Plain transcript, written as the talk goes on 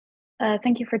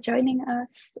Thank you for joining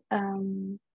us.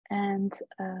 And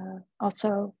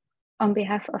also on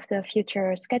behalf of the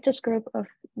Future Sketches group of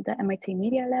the MIT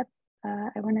Media Lab,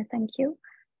 I want to thank you.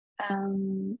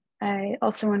 I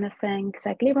also want to thank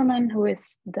Zach Lieberman, who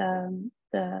is the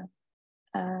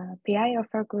PI of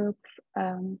our group,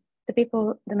 the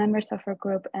members of our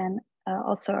group, and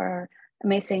also our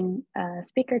amazing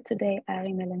speaker today,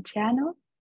 Ari Melenciano.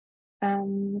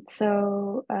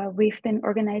 We've been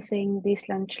organizing these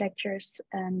lunch lectures,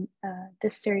 and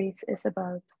this series is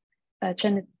about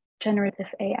generative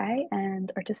AI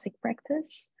and artistic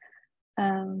practice.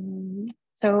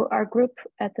 So our group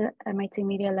at the MIT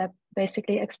Media Lab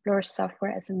basically explores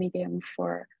software as a medium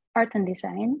for art and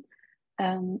design,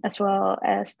 as well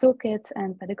as toolkits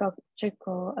and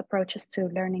pedagogical approaches to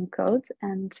learning code.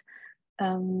 And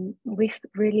we've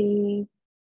really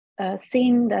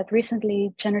seen that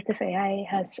recently generative AI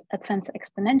has advanced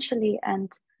exponentially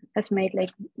and has made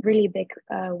like really big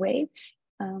waves.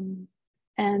 And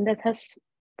that has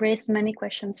raised many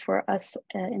questions for us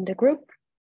in the group.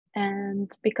 And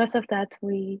because of that,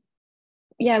 we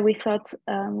thought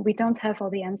we don't have all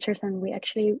the answers, and we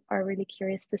actually are really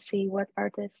curious to see what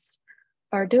artists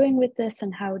are doing with this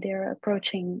and how they're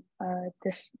approaching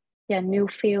this new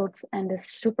field and this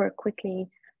super quickly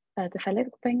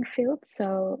developing field.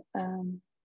 So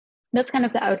that's kind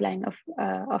of the outline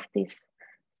of this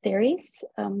series.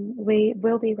 We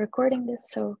will be recording this,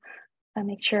 so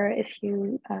make sure if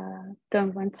you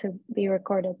don't want to be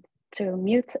recorded to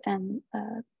mute and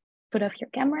put off your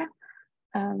camera.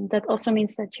 That also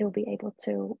means that you'll be able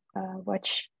to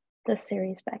watch the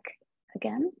series back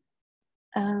again.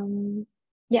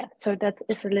 So that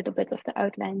is a little bit of the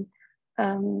outline.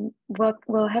 What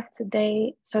we'll have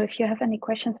today, so if you have any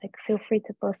questions, like feel free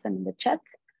to post them in the chat.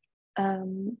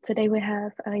 Today we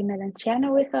have Ari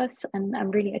Melenciano with us, and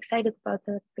I'm really excited about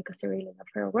that because I really love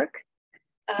her work.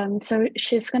 So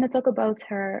she's going to talk about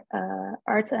her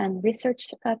art and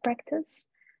research practice.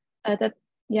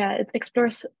 It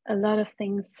explores a lot of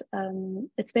things.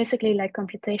 It's basically like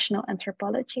computational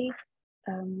anthropology.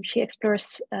 She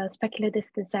explores speculative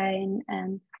design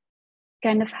and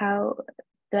kind of how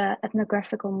the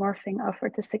ethnographical morphing of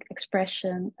artistic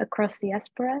expression across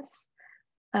diasporas.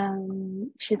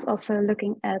 She's also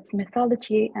looking at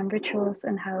mythology and rituals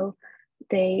and how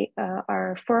they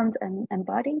are formed and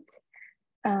embodied.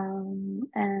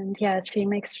 She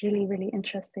makes really, really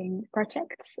interesting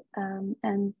projects.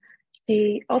 And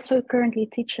she also currently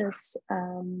teaches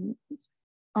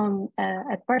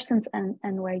at Parsons and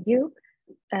NYU,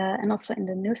 and also in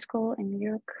the New School in New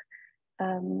York,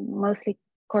 mostly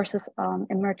courses on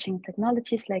emerging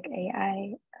technologies like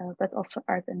AI, but also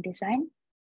art and design.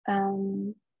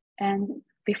 And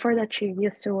before that, she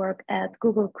used to work at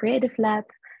Google Creative Lab,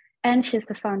 and she's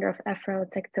the founder of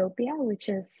Afrotectopia, which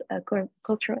is a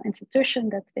cultural institution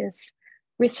that is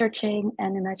researching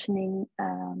and imagining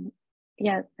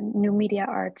new media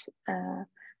art,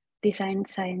 design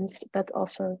science, but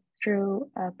also through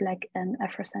Black and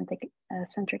Afrocentric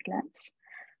centric lens.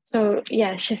 So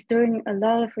yeah, she's doing a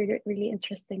lot of really, really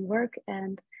interesting work,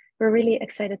 and we're really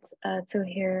excited to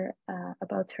hear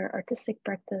about her artistic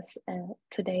practice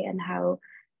today and how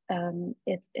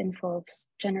it involves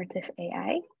generative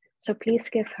AI. So please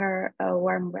give her a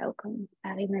warm welcome,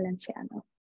 Ari Melenciano.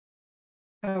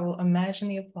 I will imagine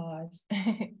the applause.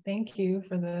 Thank you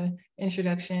for the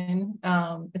introduction.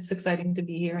 It's exciting to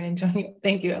be here and enjoying.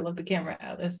 Thank you. I love the camera,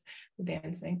 Alice, the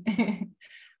dancing.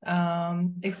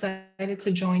 Excited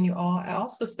to join you all. I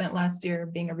also spent last year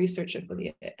being a research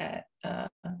affiliate at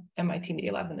MIT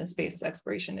Media Lab in the Space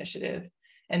Exploration Initiative.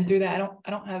 And through that,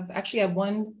 I have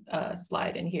one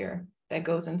slide in here that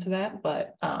goes into that,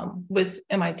 but with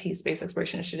MIT Space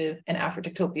Exploration Initiative and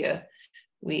Afrotectopia,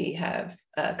 we have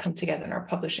come together and are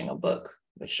publishing a book,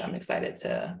 which I'm excited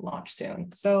to launch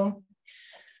soon. So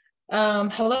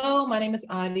hello, my name is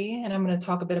Adi, and I'm going to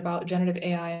talk a bit about generative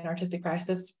AI and artistic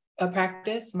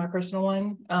practice, my personal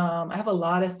one. I have a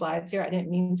lot of slides here. I didn't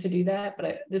mean to do that,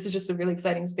 but this is just a really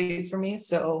exciting space for me.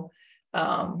 So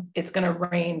it's going to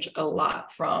range a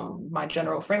lot from my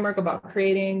general framework about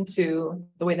creating to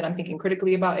the way that I'm thinking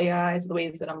critically about AI, to the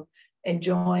ways that I'm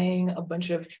enjoying a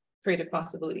bunch of creative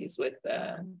possibilities with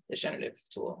the generative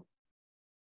tool.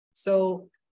 So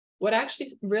what I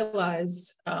actually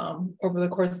realized over the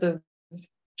course of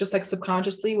just like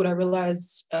subconsciously, what I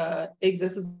realized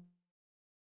exists is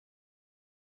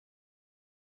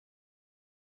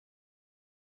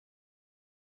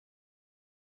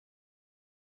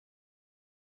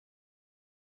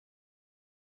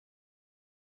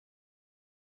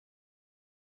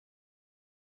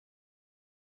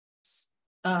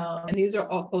and these are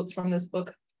all quotes from this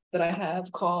book that I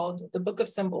have called the Book of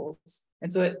Symbols.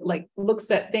 And so it like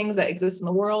looks at things that exist in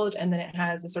the world, and then it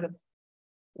has a sort of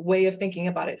way of thinking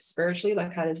about it spiritually,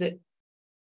 like how is it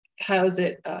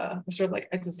sort of like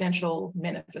existential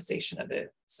manifestation of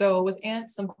it. So with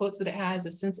ants, some quotes that it has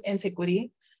is, since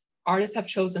antiquity, artists have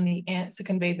chosen the ant to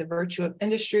convey the virtue of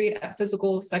industry at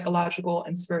physical, psychological,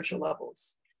 and spiritual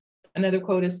levels. Another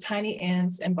quote is, tiny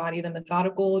ants embody the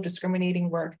methodical, discriminating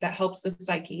work that helps the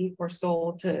psyche or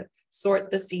soul to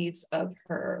sort the seeds of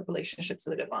her relationship to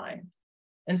the divine.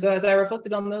 And so as I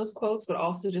reflected on those quotes, but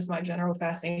also just my general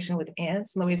fascination with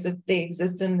ants and the ways that they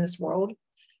exist in this world,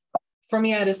 for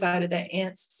me, I decided that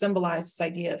ants symbolize this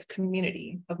idea of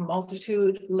community, of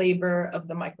multitude, labor, of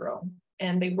the micro,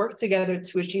 and they work together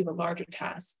to achieve a larger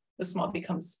task. The small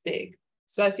becomes big.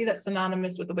 So I see that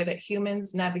synonymous with the way that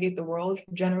humans navigate the world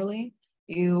generally.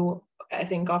 I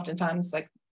think oftentimes, like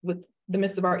with the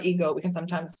midst of our ego, we can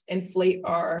sometimes inflate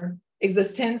our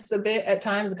existence a bit at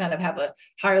times and kind of have a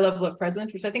higher level of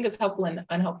presence, which I think is helpful and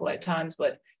unhelpful at times.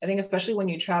 But I think especially when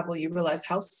you travel, you realize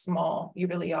how small you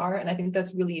really are. And I think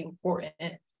that's really important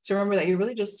to remember, that you're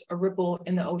really just a ripple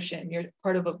in the ocean. You're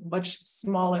part of a much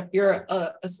smaller, you're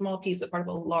a small piece, a part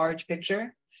of a large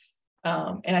picture.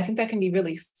 And I think that can be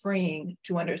really freeing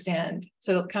to understand,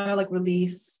 to kind of like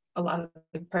release a lot of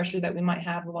the pressure that we might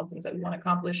have of all the things that we want to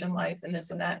accomplish in life and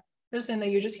this and that. Understand that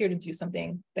you're just here to do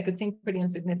something that could seem pretty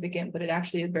insignificant, but it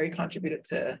actually is very contributive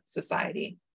to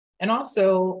society. And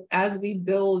also, as we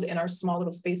build in our small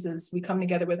little spaces, we come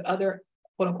together with other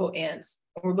quote unquote ants,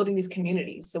 and we're building these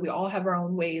communities. So we all have our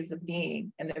own ways of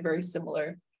being, and they're very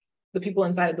similar. The people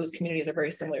inside of those communities are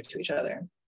very similar to each other.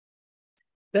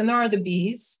 Then there are the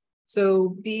bees.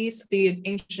 So bees, the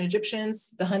ancient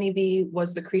Egyptians, the honeybee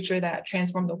was the creature that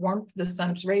transformed the warmth of the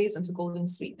sun's rays into golden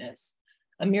sweetness.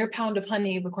 A mere pound of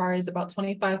honey requires about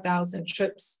 25,000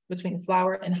 trips between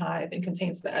flower and hive and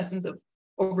contains the essence of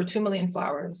over 2 million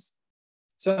flowers.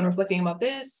 So in reflecting about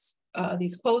this,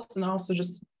 these quotes, and also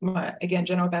just my, again,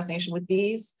 general fascination with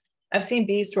bees, I've seen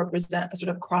bees to represent a sort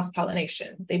of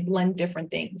cross-pollination. They blend different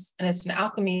things, and it's an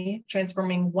alchemy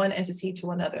transforming one entity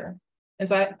to another. And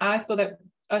so I feel that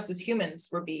us as humans,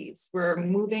 we're bees. We're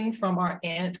moving from our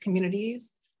ant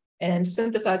communities and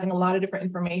synthesizing a lot of different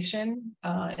information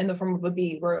in the form of a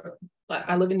bee.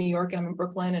 I live in New York and I'm in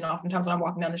Brooklyn, and oftentimes when I'm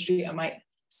walking down the street, I might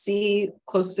see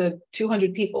close to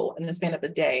 200 people in the span of a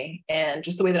day. And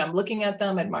just the way that I'm looking at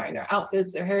them, admiring their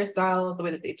outfits, their hairstyles, the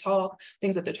way that they talk,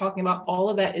 things that they're talking about, all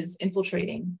of that is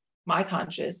infiltrating my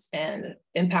conscious and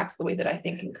impacts the way that I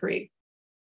think and create.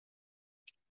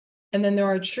 And then there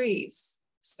are trees.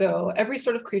 So every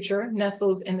sort of creature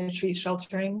nestles in the tree's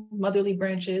sheltering, motherly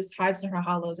branches, hides in her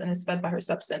hollows, and is fed by her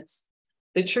substance.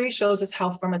 The tree shows us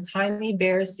how from a tiny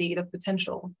bare seed of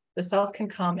potential, the self can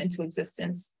come into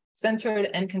existence, centered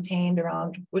and contained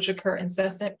around which occur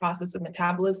incessant process of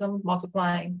metabolism,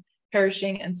 multiplying,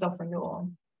 perishing, and self-renewal.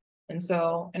 And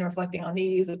so in reflecting on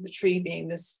these, of the tree being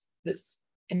this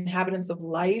inhabitants of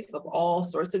life, of all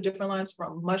sorts of different lives,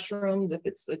 from mushrooms, if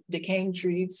it's a decaying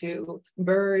tree, to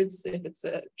birds, if it's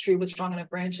a tree with strong enough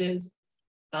branches.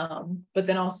 But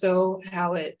then also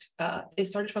how it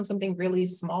started from something really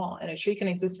small, and a tree can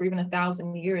exist for even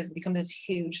 1,000 years and become this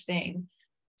huge thing.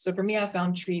 So for me, I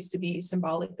found trees to be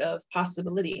symbolic of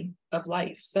possibility of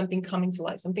life, something coming to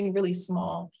life, something really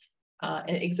small.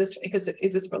 And it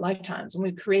exists for lifetimes. When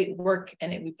we create work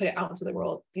and we put it out into the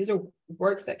world, these are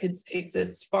works that could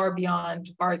exist far beyond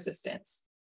our existence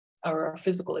or our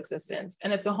physical existence.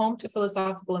 And it's a home to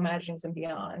philosophical imaginings and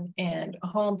beyond, and a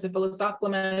home to philosophical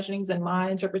imaginings and my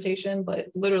interpretation, but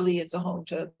literally it's a home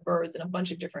to birds and a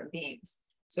bunch of different beings.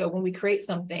 So when we create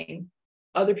something,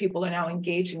 other people are now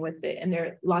engaging with it, and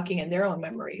they're locking in their own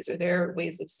memories or their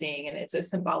ways of seeing, and it's a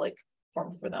symbolic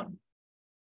form for them.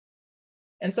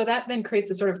 And so that then creates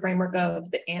a sort of framework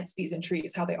of the ants, bees, and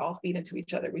trees, how they all feed into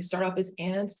each other. We start off as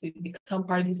ants, we become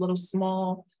part of these little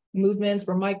small movements.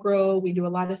 We're micro, we do a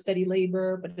lot of steady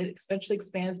labor, but it eventually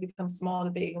expands, becomes small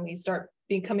to big, and we start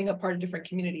becoming a part of different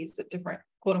communities of different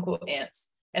quote unquote ants.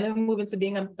 And then we move into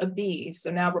being a bee.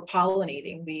 So now we're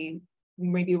pollinating.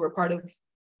 Maybe we're part of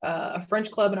a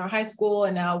French club in our high school,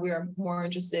 and now we're more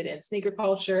interested in sneaker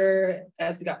culture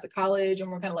as we got to college, and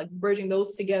we're kind of like bridging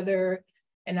those together.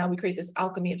 And now we create this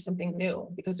alchemy of something new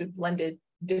because we've blended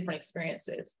different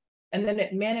experiences. And then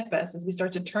it manifests as we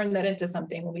start to turn that into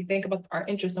something. When we think about our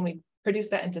interests and we produce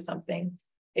that into something,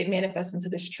 it manifests into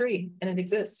this tree, and it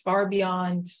exists far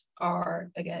beyond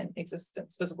our, again,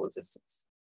 existence, physical existence.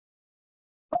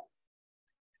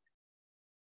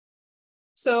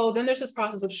 So then there's this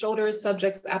process of shoulders,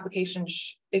 subjects,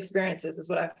 applications, experiences is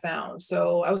what I found.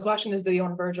 So I was watching this video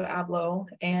on Virgil Abloh,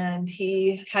 and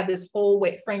he had this whole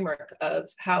framework of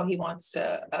how he wants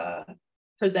to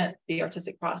present the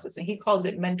artistic process, and he calls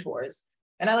it mentors.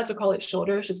 And I like to call it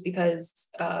shoulders just because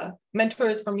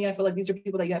mentors, for me, I feel like these are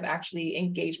people that you have actually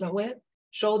engagement with.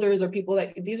 Shoulders are people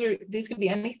that these could be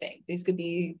anything. These could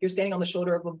be, you're standing on the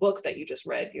shoulder of a book that you just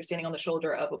read. You're standing on the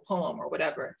shoulder of a poem or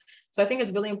whatever. So I think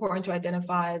it's really important to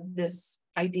identify this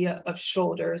idea of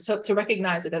shoulders, so to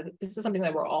recognize that this is something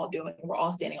that we're all doing. We're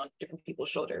all standing on different people's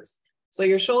shoulders. So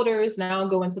your shoulders now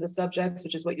go into the subjects,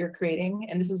 which is what you're creating.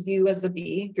 And this is you as a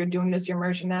bee. You're doing this, you're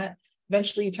merging that.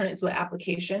 Eventually you turn it into an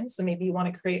application. So maybe you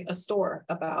want to create a store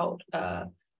about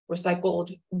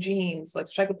recycled jeans, like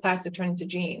recycled plastic turning into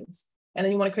jeans. And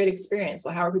then you want to create experience.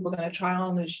 Well, how are people going to try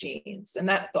on those jeans? And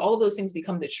that all of those things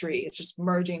become the tree. It's just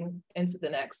merging into the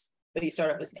next, but you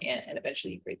start off as an ant and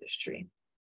eventually you create this tree.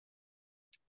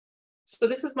 So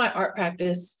this is my art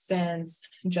practice sans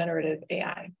generative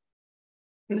AI.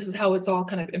 And this is how it's all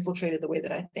kind of infiltrated the way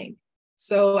that I think.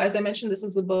 So as I mentioned, this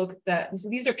is the book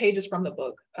these are pages from the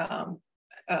book.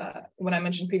 When I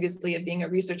mentioned previously of being a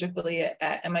research affiliate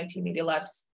at MIT Media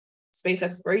Lab's Space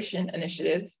Exploration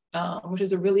Initiative, which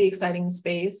is a really exciting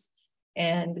space.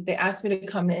 And they asked me to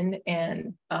come in,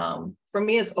 and for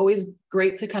me, it's always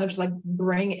great to kind of just like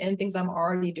bring in things I'm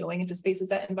already doing into spaces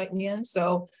that invite me in.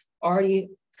 So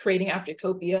already creating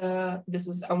Aftertopia,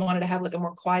 I wanted to have like a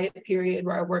more quiet period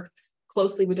where I work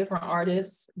closely with different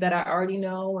artists that I already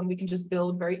know, and we can just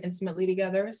build very intimately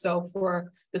together. So for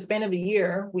the span of a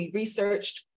year, we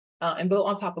researched and built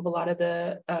on top of a lot of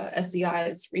the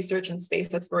SCI's research and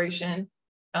space exploration.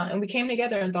 And we came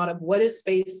together and thought of what is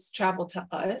space travel to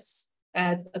us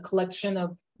as a collection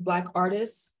of Black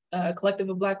artists, a collective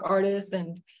of Black artists.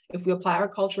 And if we apply our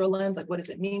cultural lens, like what does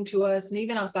it mean to us? And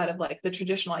even outside of like the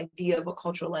traditional idea of what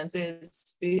cultural lens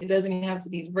is, it doesn't even have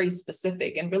to be very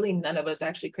specific. And really none of us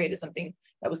actually created something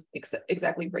that was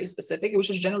exactly very specific. It was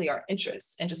just generally our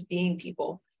interests and just being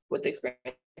people with the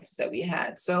experiences that we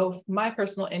had. So my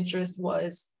personal interest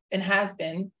was and has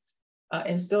been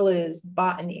and still is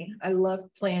botany. I love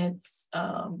plants.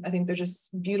 I think they're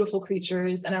just beautiful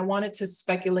creatures. And I wanted to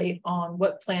speculate on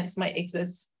what plants might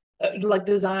exist, like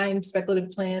design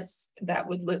speculative plants that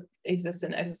would exist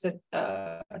in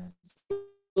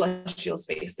celestial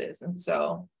spaces. And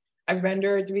so I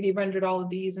 3D rendered all of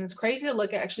these, and it's crazy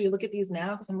to actually look at these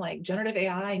now because I'm like, generative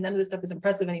AI, none of this stuff is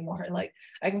impressive anymore. Like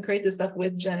I can create this stuff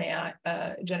with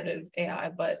generative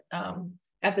AI, but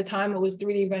at the time it was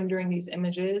 3D rendering these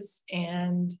images.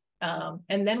 And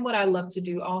then what I love to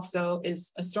do also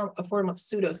is a form of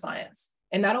pseudoscience.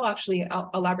 And I'll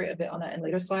elaborate a bit on that in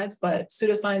later slides, but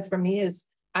pseudoscience for me is,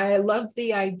 I love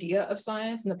the idea of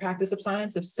science and the practice of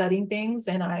science, of studying things.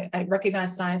 And I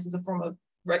recognize science as a form of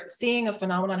seeing a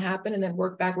phenomenon happen and then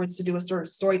work backwards to do a sort of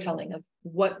storytelling of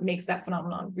what makes that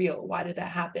phenomenon real. Why did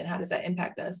that happen? How does that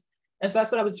impact us? And so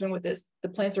that's what I was doing with this. The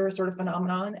plants are a sort of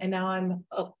phenomenon. And now I'm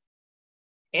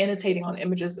annotating on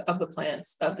images of the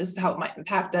plants, of this is how it might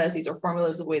impact us. These are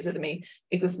formulas of ways that it may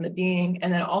exist in the being.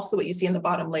 And then also what you see in the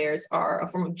bottom layers are a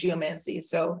form of geomancy.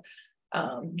 So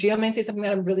geomancy is something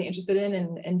that I'm really interested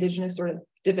in indigenous sort of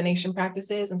divination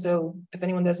practices. And so if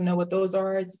anyone doesn't know what those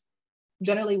are, it's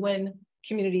generally when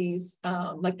communities,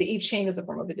 like the I Ching is a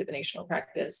form of a divinational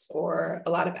practice, or a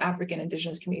lot of African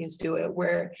indigenous communities do it,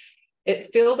 where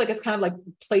it feels like it's kind of like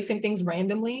placing things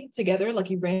randomly together, like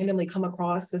you randomly come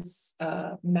across this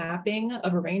mapping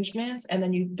of arrangements, and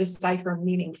then you decipher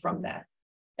meaning from that.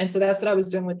 And so that's what I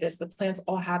was doing with this. The plants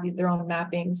all have their own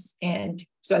mappings. And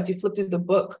so as you flip through the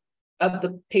book of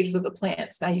the pages of the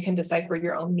plants, now you can decipher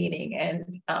your own meaning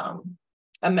and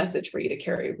a message for you to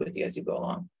carry with you as you go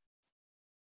along.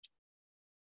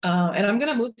 And I'm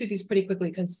going to move through these pretty quickly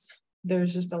because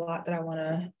there's just a lot that I want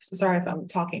to, sorry if I'm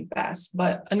talking fast,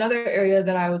 but another area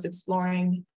that I was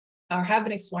exploring or have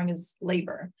been exploring is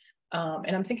labor.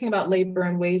 And I'm thinking about labor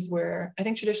in ways where I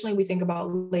think traditionally we think about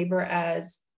labor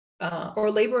as, or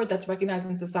labor that's recognized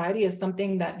in society as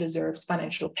something that deserves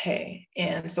financial pay.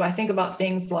 And so I think about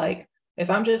things like, if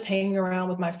I'm just hanging around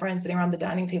with my friends, sitting around the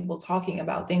dining table, talking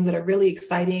about things that are really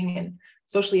exciting and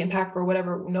socially impactful or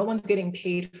whatever, no one's getting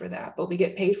paid for that, but we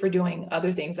get paid for doing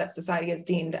other things that society has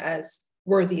deemed as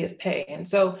worthy of pay. And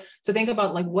so to think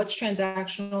about like what's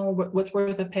transactional, what's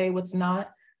worth of pay, what's not.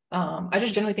 I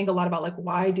just generally think a lot about like,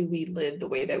 why do we live the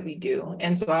way that we do?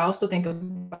 And so I also think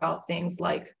about things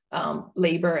like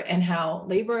labor, and how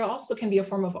labor also can be a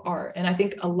form of art. And I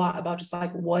think a lot about just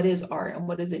like, what is art and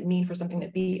what does it mean for something to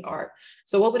be art?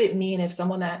 So what would it mean if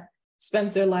someone that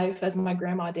spends their life, as my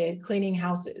grandma did, cleaning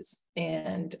houses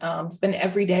and spend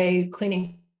every day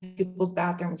cleaning people's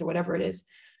bathrooms or whatever it is.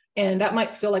 And that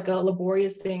might feel like a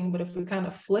laborious thing, but if we kind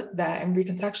of flip that and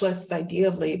recontextualize this idea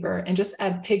of labor and just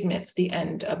add pigment to the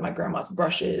end of my grandma's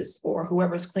brushes or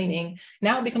whoever's cleaning,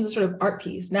 now it becomes a sort of art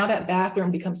piece. Now that bathroom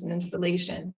becomes an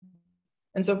installation.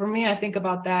 And so for me, I think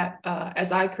about that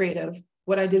as creative.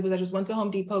 What I did was I just went to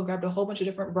Home Depot, grabbed a whole bunch of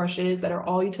different brushes that are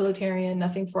all utilitarian,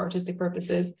 nothing for artistic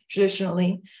purposes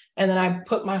traditionally. And then I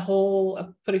put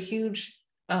a huge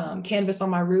canvas on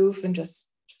my roof and just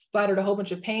splattered a whole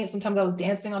bunch of paint. Sometimes I was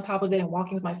dancing on top of it and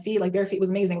walking with my feet, like bare feet was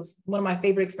amazing. It was one of my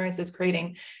favorite experiences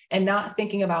creating and not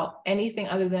thinking about anything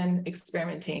other than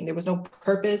experimenting. There was no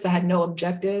purpose. I had no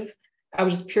objective. I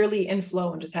was just purely in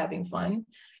flow and just having fun.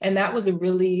 And that was a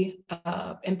really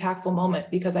impactful moment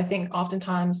because I think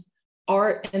oftentimes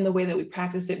art and the way that we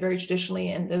practice it very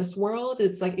traditionally in this world,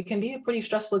 it's like it can be a pretty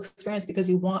stressful experience because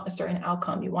you want a certain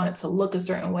outcome. You want it to look a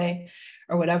certain way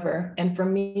or whatever. And for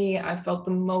me, I felt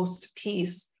the most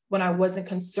peace when I wasn't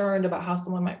concerned about how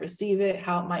someone might receive it,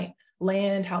 how it might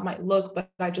land, how it might look, but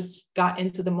I just got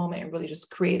into the moment and really just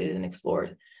created and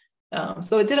explored.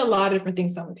 So it did a lot of different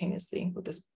things simultaneously with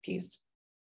this piece.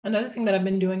 Another thing that I've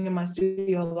been doing in my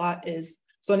studio a lot is,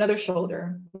 so another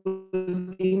shoulder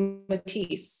would be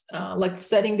Matisse, like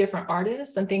setting different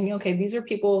artists and thinking, okay, these are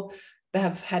people that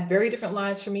have had very different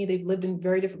lives from me. They've lived in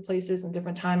very different places and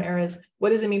different time eras. What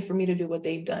does it mean for me to do what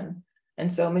they've done?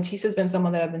 And so Matisse has been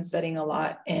someone that I've been studying a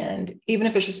lot. And even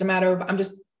if it's just a matter of, I'm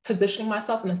just positioning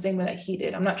myself in the same way that he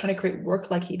did. I'm not trying to create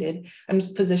work like he did. I'm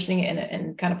just positioning it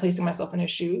and kind of placing myself in his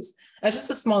shoes as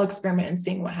just a small experiment and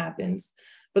seeing what happens.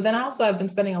 But then also I've been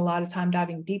spending a lot of time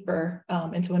diving deeper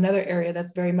into another area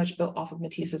that's very much built off of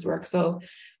Matisse's work. So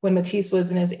when Matisse was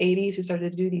in his 80s, he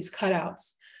started to do these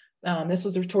cutouts. This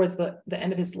was towards the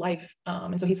end of his life.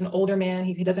 And so he's an older man.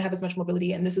 He doesn't have as much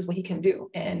mobility, and this is what he can do.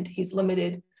 And he's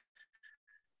limited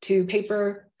to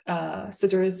paper,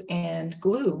 scissors, and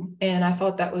glue. And I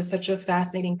thought that was such a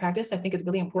fascinating practice. I think it's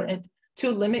really important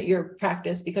to limit your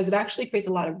practice because it actually creates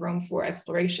a lot of room for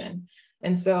exploration.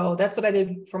 And so that's what I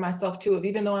did for myself too.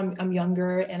 Even though I'm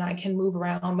younger and I can move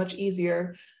around much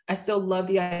easier, I still love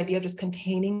the idea of just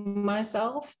containing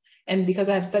myself. And because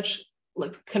I have such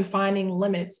like confining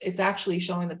limits, it's actually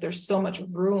showing that there's so much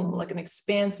room, like an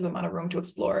expansive amount of room to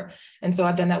explore. And so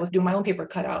I've done that with doing my own paper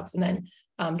cutouts and then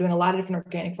doing a lot of different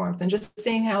organic forms and just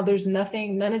seeing how there's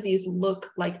none of these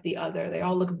look like the other. They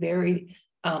all look very,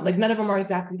 like none of them are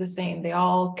exactly the same. They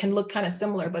all can look kind of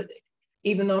similar, but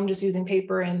even though I'm just using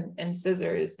paper and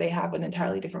scissors, they have an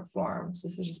entirely different form. So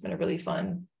this has just been a really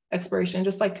fun exploration,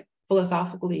 just like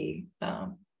philosophically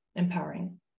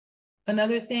empowering.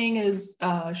 Another thing is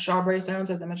strawberry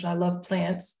sounds. As I mentioned, I love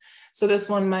plants. So this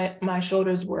one, my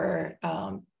shoulders were,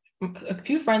 a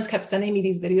few friends kept sending me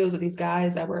these videos of these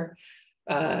guys that were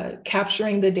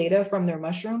capturing the data from their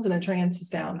mushrooms and then turning it into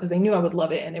sound because they knew I would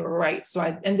love it and they were right. So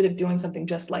I ended up doing something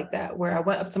just like that, where I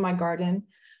went up to my garden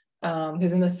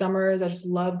because in the summers, I just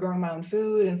love growing my own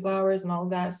food and flowers and all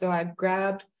of that. So I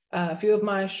grabbed a few of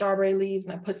my strawberry leaves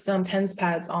and I put some TENS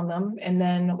pads on them. And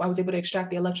then I was able to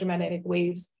extract the electromagnetic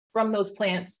waves from those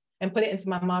plants and put it into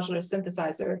my modular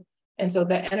synthesizer. And so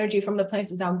the energy from the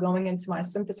plants is now going into my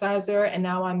synthesizer and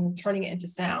now I'm turning it into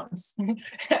sounds.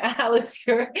 Alice,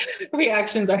 your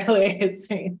reactions are hilarious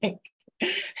to me.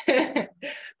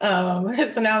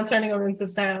 So now I'm turning them into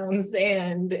sounds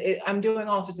and I'm doing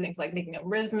all sorts of things like making it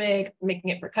rhythmic,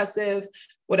 making it percussive,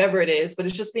 whatever it is, but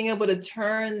it's just being able to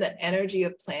turn the energy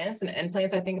of plants and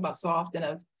plants I think about so often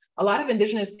of a lot of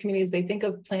indigenous communities, they think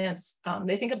of plants,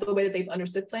 they think of the way that they've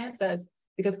understood plants as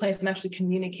because plants can actually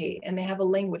communicate and they have a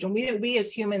language. And we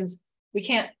as humans, we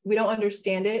don't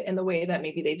understand it in the way that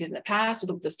maybe they did in the past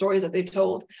or the stories that they've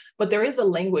told, but there is a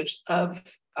language of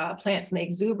plants and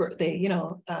they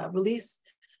release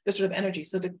this sort of energy.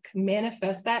 So to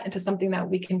manifest that into something that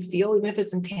we can feel, even if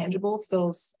it's intangible,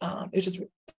 it's just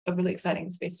a really exciting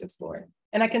space to explore.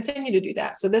 And I continue to do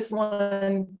that. So this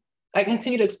one, I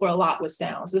continue to explore a lot with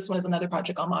sounds. This one is another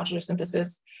project on modular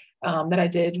synthesis that I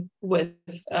did with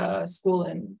a school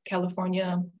in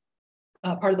California,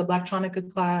 part of the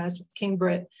Blacktronica class with King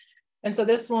Britt. And so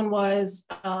this one was,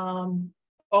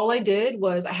 all I did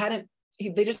was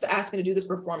they just asked me to do this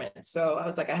performance. So I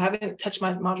was like, I haven't touched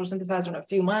my modular synthesizer in a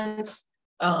few months,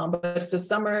 but it's the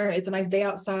summer, it's a nice day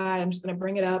outside. I'm just gonna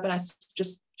bring it up. And I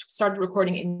just started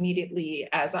recording immediately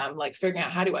as I'm like figuring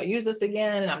out how do I use this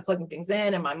again? And I'm plugging things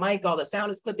in and my mic, all the sound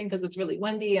is clipping because it's really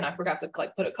windy and I forgot to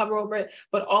like put a cover over it.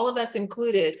 But all of that's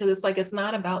included because it's like, it's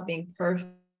not about being perfect.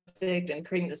 perfect and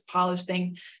creating this polished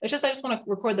thing. It's just, I just want to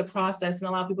record the process and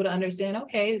allow people to understand,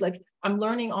 okay, like I'm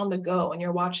learning on the go and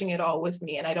you're watching it all with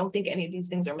me. And I don't think any of these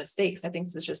things are mistakes. I think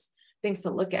it's just things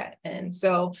to look at. And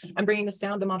so I'm bringing the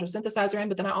sound, the module synthesizer in,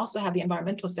 but then I also have the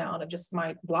environmental sound of just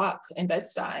my block in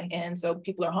Bed-Stuy. And so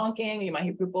people are honking, you might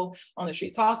hear people on the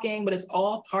street talking, but it's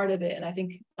all part of it. And I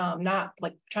think not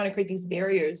like trying to create these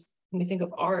barriers. When we think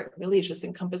of art, really it's just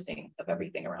encompassing of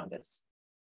everything around us.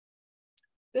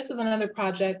 This is another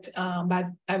project I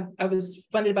was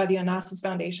funded by the Onassis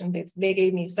Foundation. They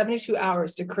gave me 72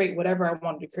 hours to create whatever I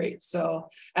wanted to create. So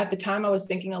at the time I was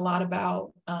thinking a lot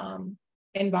about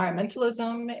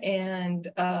environmentalism and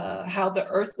how the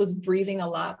earth was breathing a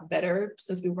lot better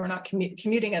since we were not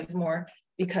commuting as more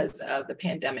because of the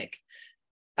pandemic.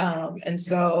 And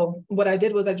so what I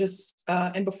did was I just,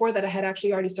 and before that I had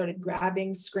actually already started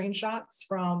grabbing screenshots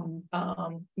from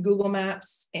Google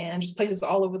Maps and just places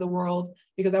all over the world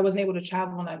because I wasn't able to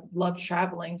travel and I loved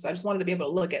traveling. So I just wanted to be able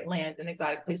to look at land and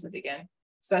exotic places again.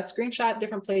 So I screenshot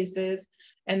different places.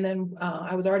 And then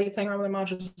I was already playing around with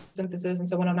module synthesis. And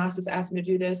so when Onassis asked me to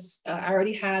do this, I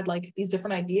already had like these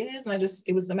different ideas and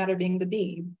it was a matter of being the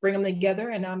bee, bring them together.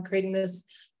 And now I'm creating this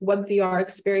web VR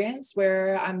experience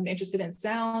where I'm interested in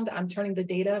sound. I'm turning the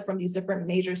data from these different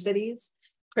major cities,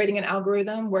 creating an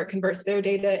algorithm where it converts their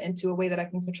data into a way that I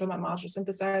can control my module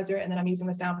synthesizer. And then I'm using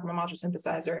the sound from a module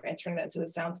synthesizer and turning that into the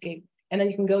soundscape. And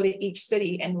then you can go to each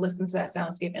city and listen to that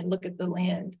soundscape and look at the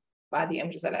land by the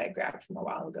images that I grabbed from a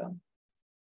while ago.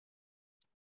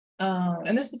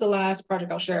 And this is the last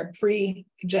project I'll share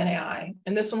pre-Gen AI.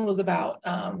 And this one was about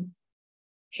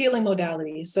healing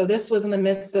modalities. So this was in the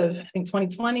midst of, I think,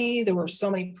 2020. There were so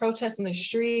many protests in the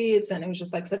streets and it was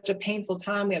just like such a painful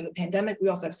time. We have the pandemic. We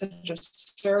also have such a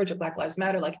surge of Black Lives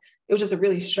Matter. Like it was just a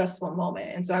really stressful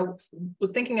moment. And so I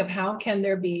was thinking of how can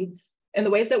there be, in the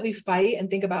ways that we fight and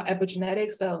think about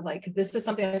epigenetics of like, this is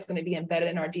something that's going to be embedded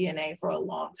in our DNA for a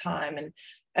long time. And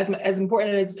as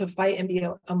important as it is to fight and be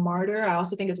a martyr, I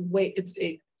also think it's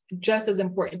just as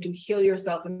important to heal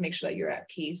yourself and make sure that you're at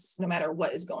peace no matter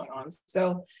what is going on.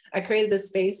 So I created this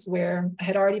space where I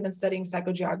had already been studying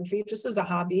psychogeography just as a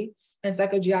hobby. And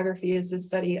psychogeography is the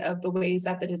study of the ways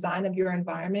that the design of your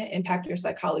environment impact your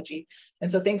psychology.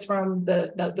 And so things from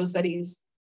those studies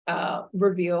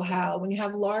reveal how when you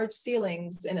have large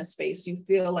ceilings in a space, you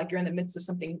feel like you're in the midst of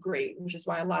something great, which is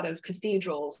why a lot of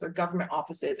cathedrals or government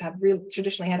offices have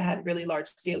traditionally had really large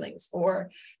ceilings, or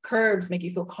curves make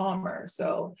you feel calmer.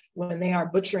 So when they are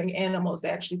butchering animals, they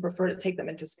actually prefer to take them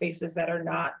into spaces that are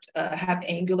not have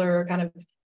angular kind of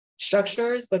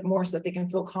structures, but more so that they can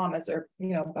feel calm as they're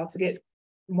about to get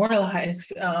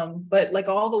mortalized. But like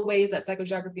all the ways that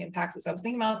psychogeography impacts us. I was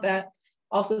thinking about that.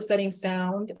 Also studying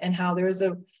sound and how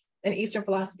in Eastern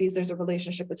philosophies, there's a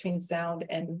relationship between sound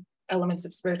and elements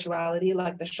of spirituality,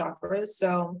 like the chakras.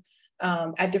 So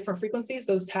at different frequencies,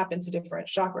 those tap into different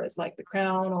chakras, like the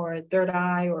crown or third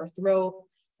eye or throat.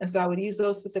 And so I would use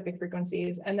those specific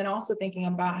frequencies. And then also thinking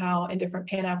about how in different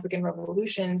Pan-African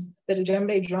revolutions, the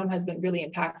djembe drum has been really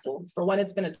impactful. For one,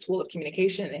 it's been a tool of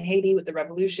communication in Haiti with the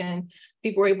revolution.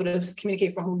 People were able to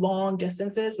communicate from long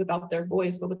distances without their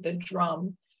voice, but with the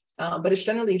drum. But it's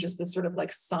generally just this sort of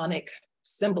like sonic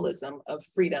symbolism of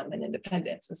freedom and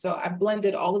independence. And so I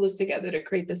blended all of those together to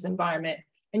create this environment,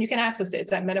 and you can access it.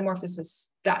 It's at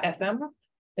metamorphosis.fm.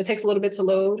 It takes a little bit to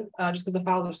load just because the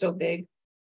files are so big,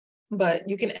 but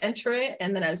you can enter it.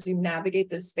 And then as you navigate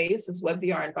this space, this web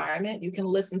VR environment, you can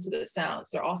listen to the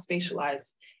sounds. They're all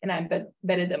spatialized, and I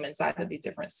embedded them inside of these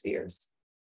different spheres.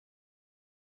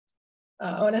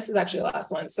 And this is actually the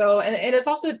last one. So, and it's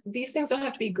also, these things don't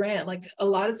have to be grand. Like a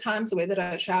lot of times the way that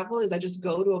I travel is I just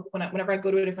go to, whenever I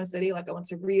go to a different city, like I went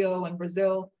to Rio and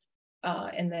Brazil,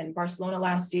 and then Barcelona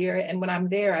last year. And when I'm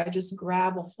there, I just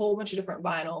grab a whole bunch of different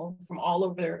vinyl from all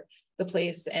over the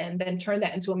place and then turn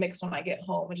that into a mix when I get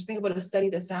home. And just think about to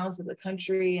study the sounds of the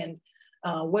country and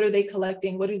what are they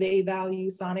collecting? What do they value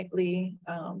sonically?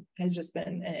 Has just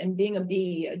been, and being a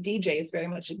DJ is very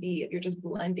much a bee if you're just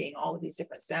blending all of these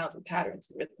different sounds and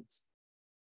patterns and rhythms.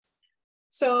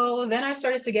 So then I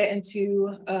started to get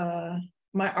into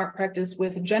my art practice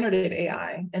with generative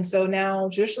AI. And so now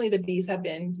traditionally the bees have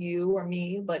been you or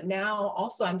me, but now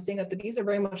also I'm seeing that the bees are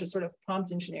very much a sort of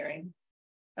prompt engineering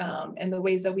and the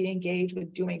ways that we engage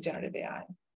with doing generative AI.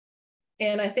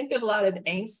 And I think there's a lot of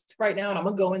angst right now, and I'm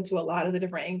gonna go into a lot of the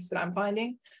different angst that I'm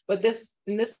finding. But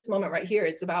in this moment right here,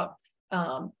 it's about,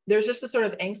 there's just a sort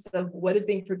of angst of what is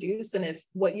being produced, and if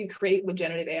what you create with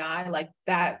generative AI, like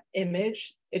that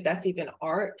image, if that's even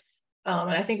art.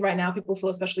 And I think right now people feel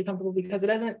especially comfortable because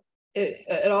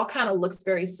it all kind of looks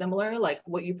very similar, like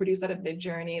what you produce out of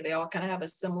Midjourney. They all kind of have a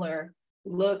similar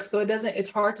look. So it's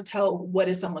hard to tell what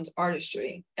is someone's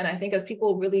artistry. And I think as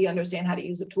people really understand how to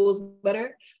use the tools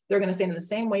better, they're going to say in the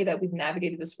same way that we've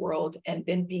navigated this world and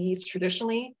been bees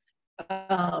traditionally,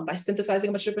 by synthesizing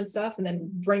a bunch of different stuff and then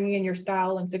bringing in your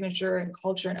style and signature and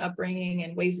culture and upbringing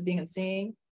and ways of being and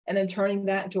seeing, and then turning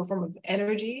that into a form of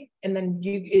energy. And then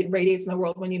it radiates in the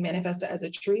world when you manifest it as a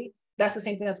tree. That's the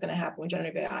same thing that's going to happen with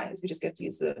generative AI, is we just get to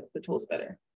use the tools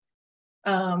better.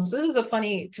 So this is a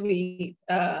funny tweet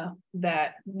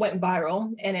that went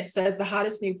viral, and it says the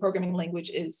hottest new programming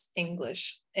language is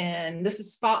English. And this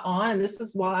is spot on. And this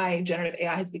is why generative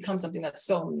AI has become something that's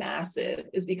so massive,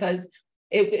 is because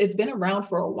it's been around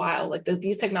for a while. Like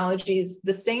these technologies,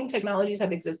 the same technologies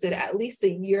have existed at least a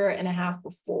year and a half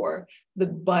before the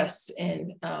bust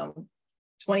in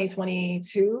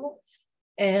 2022.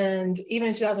 And even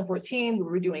in 2014, we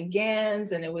were doing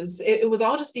GANs, and it was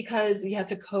all just because you had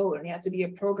to code and you had to be a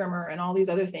programmer and all these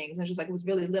other things. And it's just like, it was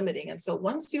really limiting. And so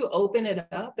once you open it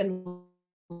up and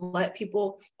let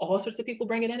people, all sorts of people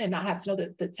bring it in and not have to know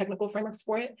the technical frameworks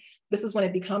for it, this is when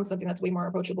it becomes something that's way more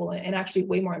approachable and actually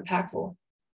way more impactful.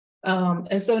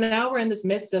 And so now we're in this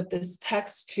midst of this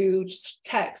text to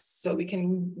text, so we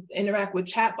can interact with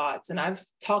chatbots. And I've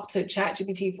talked to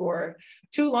ChatGPT for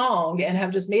too long and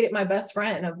have just made it my best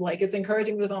friend, of like, it's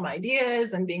encouraging me with all my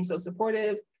ideas and being so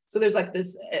supportive. So there's like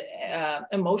this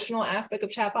emotional aspect of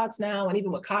chatbots now, and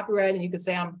even with copyright, and you could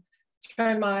say I'm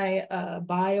turn my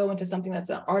bio into something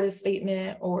that's an artist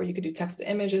statement, or you could do text to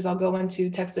images. I'll go into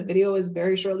text to video is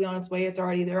very shortly on its way. There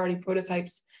are already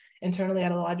prototypes internally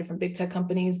at a lot of different big tech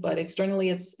companies, but externally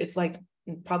it's like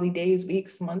probably days,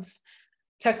 weeks, months.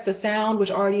 Text to sound, which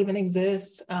already even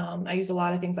exists. I use a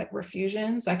lot of things like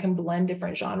Refusion, so I can blend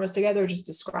different genres together, just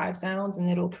describe sounds, and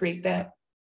it'll create that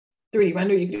 3D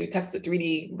render. You can do text to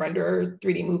 3D render,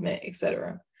 3D movement,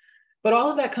 etc. But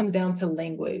all of that comes down to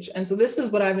language. And so this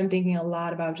is what I've been thinking a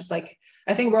lot about. Just like,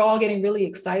 I think we're all getting really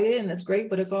excited, and that's great,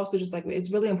 but it's also just like, it's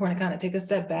really important to kind of take a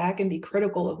step back and be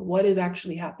critical of what is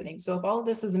actually happening. So if all of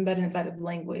this is embedded inside of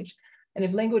language, and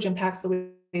if language impacts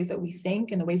the ways that we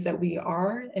think and the ways that we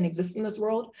are and exist in this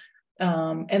world,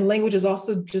 and language is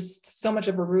also just so much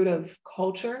of a root of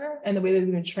culture and the way that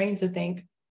we've been trained to think,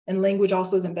 and language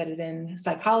also is embedded in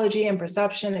psychology and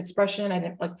perception, expression,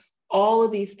 and like all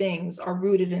of these things are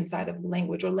rooted inside of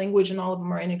language, or language and all of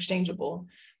them are inexchangeable.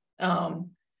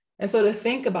 And so to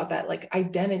think about that, like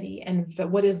identity and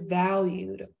what is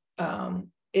valued,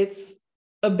 it's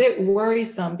a bit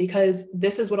worrisome, because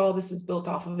this is what all this is built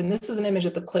off of. And this is an image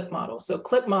of the CLIP model. So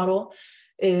CLIP model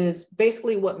is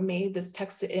basically what made this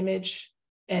text to image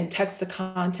and text to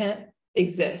content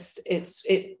exist.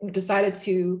 It decided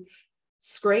to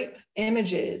scrape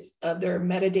images of their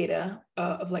metadata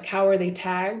of like, how are they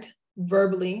tagged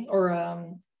verbally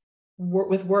or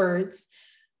with words,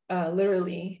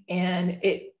 literally, and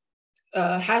it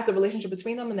has the relationship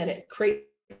between them, and then it creates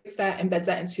that, embeds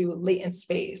that into latent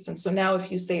space. And so now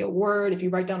if you say a word, if you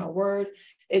write down a word,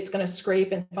 it's going to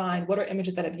scrape and find what are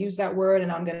images that have used that word,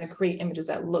 and I'm going to create images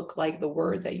that look like the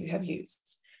word that you have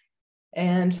used.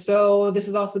 And so this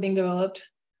is also being developed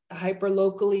hyper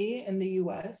locally in the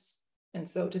US. And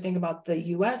so to think about the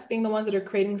US being the ones that are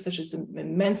creating such an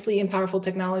immensely and powerful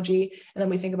technology, and then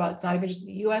we think about, it's not even just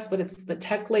the US, but it's the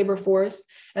tech labor force.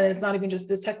 And then it's not even just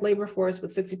this tech labor force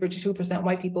with 62%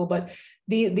 white people, but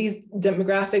these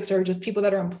demographics are just people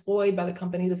that are employed by the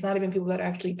companies. It's not even people that are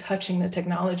actually touching the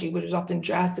technology, which is often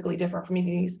drastically different from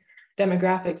these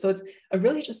demographics. So it's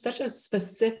really just such a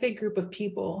specific group of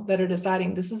people that are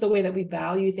deciding, this is the way that we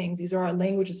value things. These are our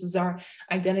languages, this is our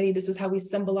identity, this is how we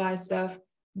symbolize stuff.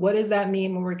 What does that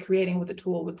mean when we're creating with a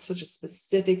tool with such a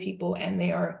specific people? And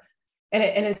they are, and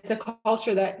it's a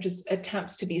culture that just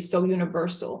attempts to be so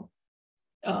universal,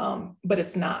 but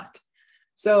it's not.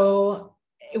 So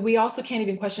we also can't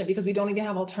even question it, because we don't even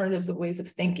have alternatives of ways of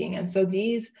thinking. And so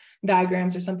these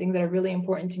diagrams are something that are really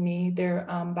important to me. They're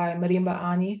by Marimba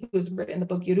Ani, who has written the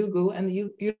book Yurugu. And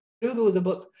the Yurugu is a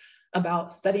book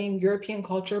about studying European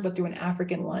culture, but through an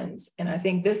African lens. And I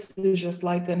think this is just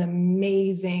like an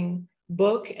amazing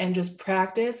book and just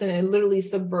practice, and it literally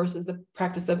subverts the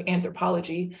practice of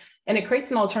anthropology, and it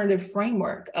creates an alternative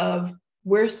framework of,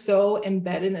 we're so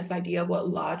embedded in this idea of what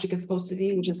logic is supposed to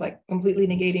be, which is like completely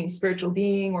negating spiritual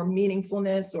being or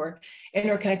meaningfulness or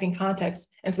interconnecting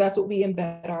context. And so that's what we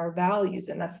embed our values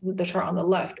in. That's the chart on the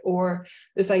left. Or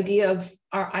this idea of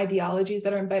our ideologies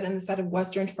that are embedded inside of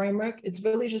Western framework. It's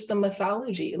really just a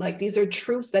mythology. Like, these are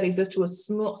truths that exist to a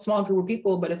small group of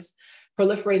people, but it's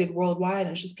proliferated worldwide,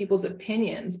 and it's just people's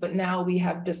opinions. But now we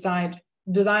have designed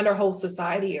our whole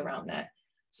society around that.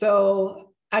 So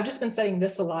I've just been studying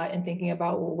this a lot and thinking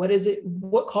about, well, what is it?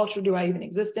 What culture do I even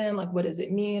exist in? Like, what does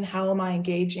it mean? How am I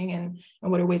engaging? And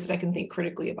what are ways that I can think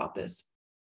critically about this?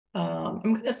 I'm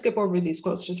going to skip over these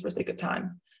quotes just for sake of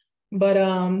time.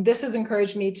 But this has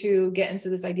encouraged me to get into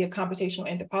this idea of computational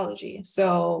anthropology.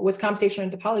 So with computational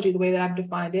anthropology, the way that I've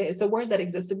defined it, it's a word that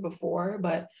existed before,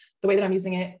 but the way that I'm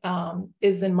using it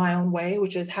is in my own way,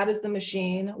 which is how does the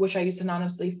machine, which I use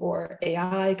synonymously for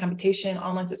AI, computation,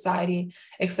 online society,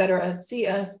 et cetera, see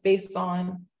us based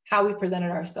on how we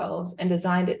presented ourselves and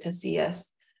designed it to see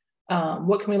us.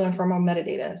 What can we learn from our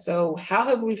metadata? So how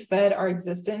have we fed our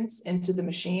existence into the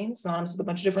machine, synonymous with a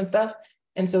bunch of different stuff?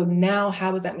 And so now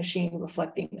how is that machine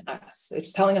reflecting us?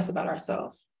 It's telling us about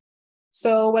ourselves.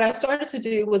 So what I started to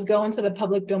do was go into the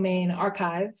public domain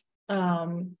archive,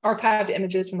 archived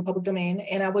images from the public domain,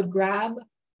 and I would grab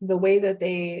the way that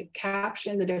they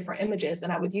caption the different images,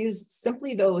 and I would use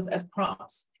simply those as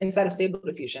prompts inside of Stable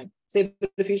Diffusion. Stable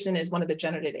Diffusion is one of the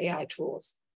generative AI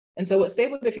tools. And so what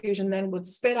Stable Diffusion then would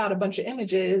spit out a bunch of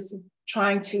images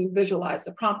trying to visualize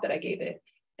the prompt that I gave it.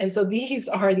 And so these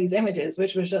are these images,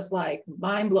 which was just like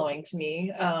mind-blowing to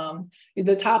me.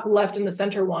 The top left and the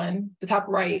center one, the top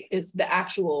right is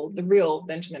the real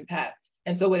Benjamin Pap.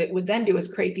 And so what it would then do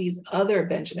is create these other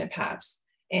Benjamin Paps.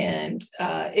 And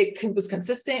it was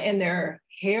consistent in their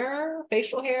hair,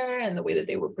 facial hair, and the way that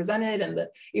they were presented, and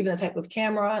even the type of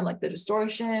camera and like the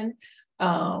distortion.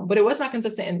 But it was not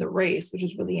consistent in the race, which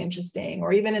was really interesting,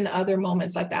 or even in other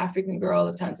moments like the African girl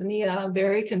of Tanzania,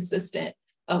 very consistent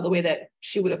of the way that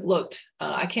she would have looked.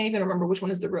 I can't even remember which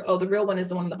one is the real. Oh, the real one is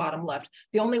the one on the bottom left.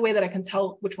 The only way that I can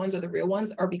tell which ones are the real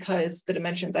ones are because the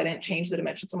dimensions, I didn't change the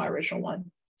dimensions of my original one.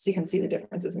 So you can see the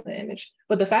differences in the image.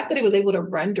 But the fact that it was able to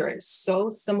render it so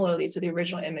similarly to the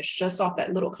original image just off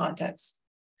that little context.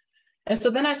 And so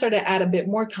then I started to add a bit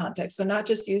more context. So not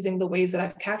just using the ways that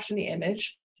I've captioned the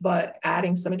image, but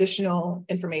adding some additional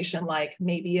information, like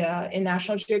maybe in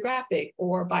National Geographic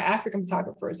or by African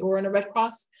photographers or in a Red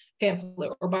Cross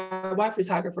pamphlet or by white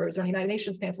photographers or a United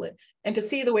Nations pamphlet, and to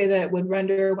see the way that it would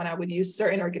render when I would use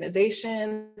certain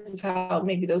organizations, how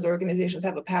maybe those organizations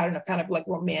have a pattern of kind of like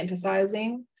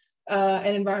romanticizing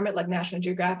an environment. Like National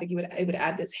Geographic, it would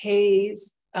add this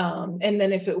haze. And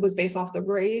then if it was based off the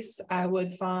race, I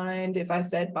would find, if I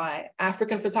said by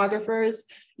African photographers,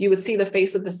 you would see the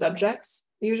face of the subjects,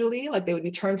 usually, like they would be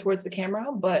turned towards the camera.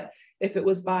 But if it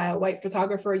was by a white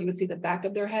photographer, you would see the back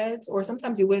of their heads, or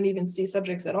sometimes you wouldn't even see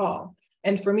subjects at all.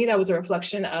 And for me, that was a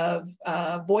reflection of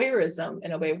voyeurism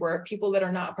in a way, where people that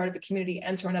are not part of a community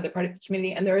enter another part of the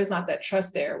community, and there is not that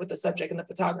trust there with the subject and the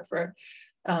photographer.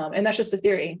 And that's just a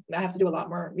theory. I have to do a lot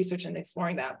more research in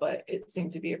exploring that, but it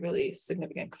seemed to be a really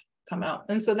significant come out.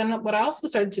 And so then what I also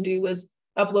started to do was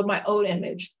upload my own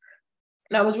image.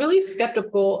 And I was really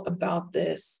skeptical about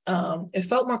this. It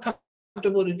felt more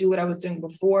comfortable to do what I was doing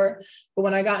before. But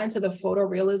when I got into the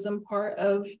photorealism part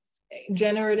of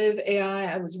generative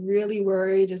AI, I was really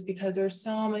worried, just because there's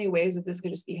so many ways that this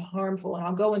could just be harmful. And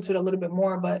I'll go into it a little bit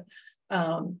more, but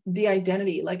the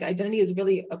identity is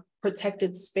really a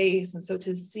protected space. And so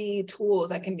to see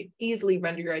tools that can easily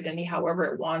render your identity however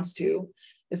it wants to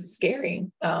is scary.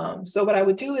 So what I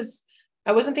would do is,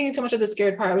 I wasn't thinking too much of the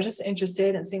scared part. I was just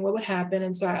interested in seeing what would happen.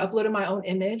 And so I uploaded my own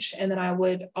image, and then I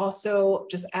would also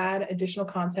just add additional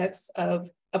context of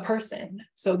a person.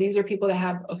 So these are people that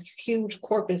have a huge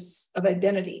corpus of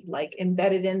identity, like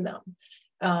embedded in them.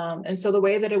 And so the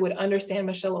way that it would understand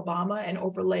Michelle Obama and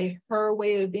overlay her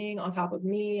way of being on top of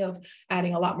me, of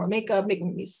adding a lot more makeup,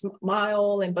 making me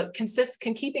smile, but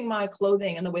keeping my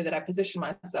clothing and the way that I position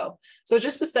myself. So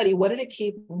just to study, what did it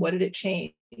keep? What did it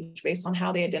change based on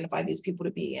how they identified these people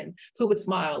to be, and who would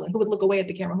smile and who would look away at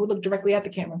the camera, who would look directly at the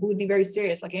camera, who would be very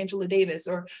serious, like Angela Davis,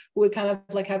 or who would kind of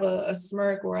like have a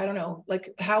smirk, or I don't know,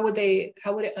 like how would it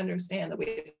understand the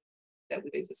way that we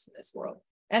exist in this world?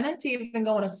 And then to even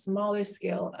go on a smaller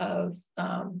scale of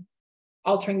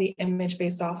altering the image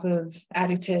based off of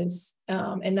adjectives,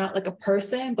 and not like a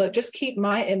person, but just keep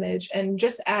my image and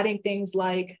just adding things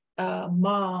like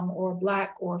mom or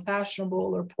Black or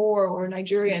fashionable or poor or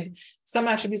Nigerian. Some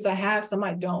attributes I have, some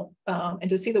I don't. And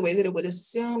to see the way that it would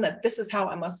assume that this is how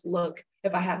I must look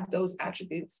if I have those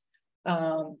attributes.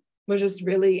 Was just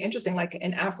really interesting. Like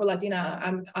an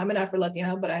Afro-Latina, I'm an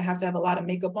Afro-Latina, but I have to have a lot of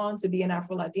makeup on to be an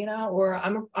Afro-Latina, or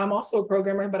I'm also a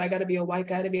programmer, but I got to be a white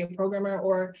guy to be a programmer,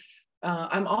 or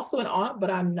I'm also an aunt,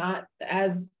 but I'm not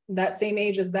as that same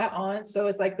age as that aunt. So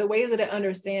it's like the ways that it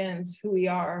understands who we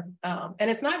are. And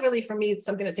it's not really for me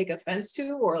something to take offense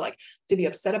to or like to be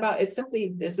upset about. It's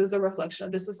simply, this is a reflection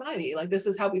of the society. Like this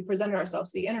is how we present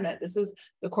ourselves to the internet. This is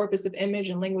the corpus of image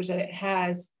and language that it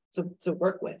has to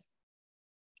work with.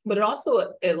 But it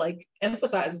also, it like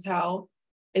emphasizes how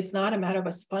it's not a matter of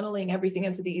us funneling everything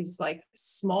into these like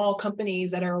small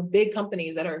companies that are big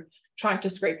companies that are trying to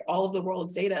scrape all of the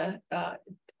world's data.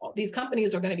 These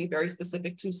companies are going to be very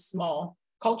specific to small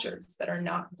cultures that are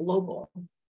not global.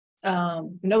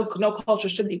 No culture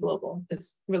should be global.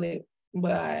 It's really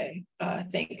what I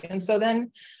think. And so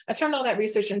then I turned all that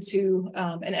research into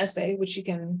an essay, which you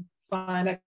can find.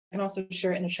 I can also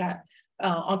share it in the chat,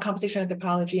 on computational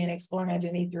anthropology and exploring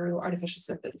identity through artificial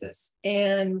synthesis.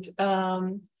 And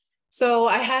so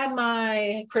I had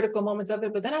my critical moments of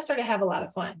it, but then I started to have a lot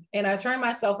of fun. And I turned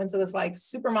myself into this like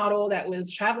supermodel that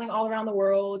was traveling all around the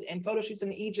world and photo shoots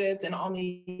in Egypt and on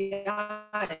the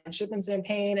yacht and shipping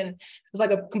champagne. And it was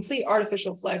like a complete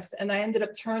artificial flex. And I ended up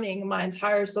turning my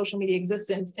entire social media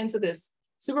existence into this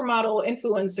supermodel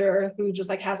influencer who just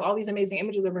like has all these amazing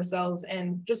images of herself,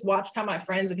 and just watched how my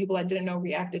friends and people I didn't know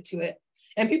reacted to it.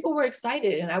 And people were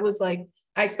excited. And I was like,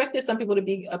 I expected some people to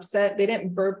be upset. They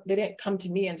didn't come to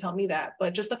me and tell me that,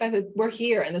 but just the fact that we're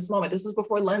here in this moment, this was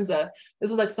before Lenza.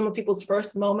 This was like some of people's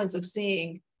first moments of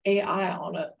seeing AI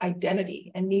on an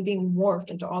identity and me being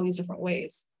morphed into all these different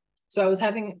ways. So I was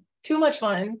having too much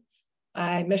fun.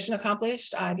 Mission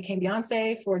accomplished. I became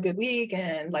Beyonce for a good week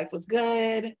and life was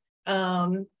good.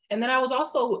 And then I was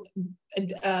also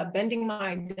bending my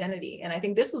identity. And I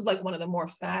think this was like one of the more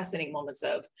fascinating moments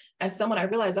of, as someone, I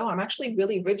realized, oh, I'm actually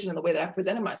really rigid in the way that I've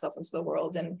presented myself into the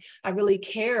world. And I really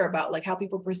care about like how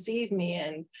people perceive me.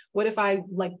 And what if I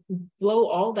like blow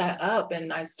all that up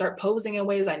and I start posing in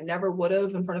ways I never would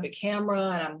have in front of a camera,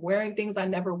 and I'm wearing things I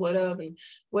never would have. And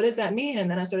what does that mean? And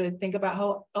then I started to think about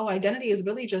how, oh, identity is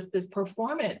really just this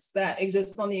performance that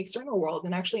exists on the external world.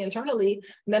 And actually internally,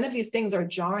 none of these things are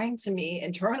jarring to me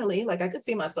internally. Like I could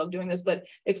see myself doing this, but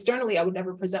externally, I would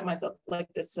never present myself like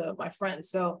this to my friends.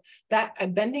 So that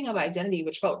bending of identity,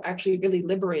 which felt actually really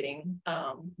liberating,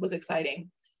 was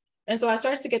exciting. And so I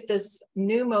started to get this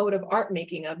new mode of art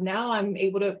making of now I'm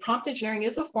able to, prompt engineering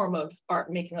is a form of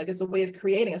art making, like it's a way of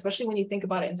creating, especially when you think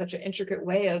about it in such an intricate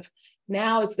way of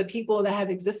now it's the people that have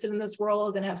existed in this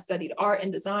world and have studied art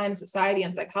and design, society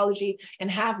and psychology, and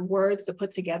have words to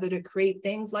put together to create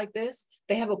things like this.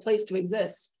 They have a place to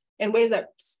exist in ways that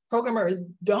programmers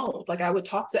don't. Like I would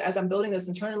talk to, as I'm building this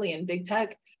internally in big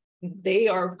tech, they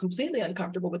are completely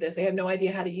uncomfortable with this. They have no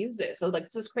idea how to use it. So like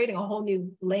this is creating a whole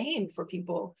new lane for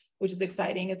people, which is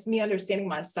exciting. It's me understanding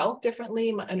myself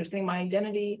differently, understanding my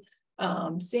identity,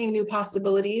 seeing new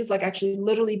possibilities, like actually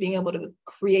literally being able to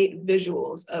create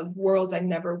visuals of worlds I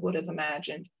never would have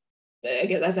imagined.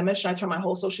 Again, as I mentioned, I turned my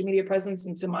whole social media presence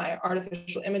into my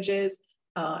artificial images.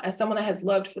 As someone that has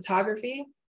loved photography,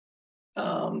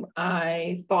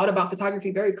 I thought about photography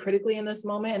very critically in this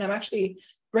moment, and I'm actually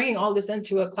bringing all this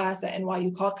into a class at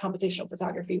NYU called computational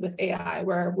photography with AI,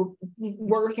 where we're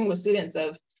working with students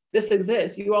of this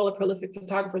exists. You all are prolific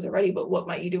photographers already, but what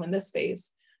might you do in this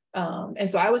space?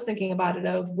 And so I was thinking about it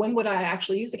of when would I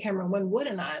actually use the camera and when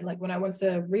wouldn't I? Like when I went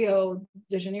to Rio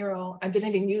de Janeiro, I didn't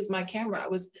even use my camera. I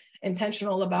was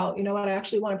intentional about, you know what, I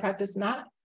actually want to practice not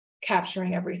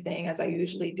capturing everything as I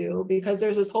usually do, because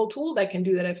there's this whole tool that can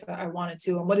do that if I wanted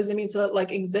to. And what does it mean to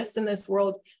like exist in this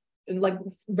world like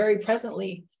very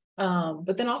presently?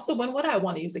 But then also when would I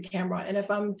want to use the camera? And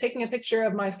if I'm taking a picture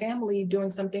of my family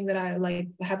doing something that I like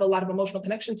have a lot of emotional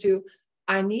connection to,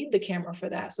 I need the camera for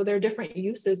that. So there are different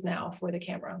uses now for the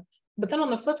camera. But then on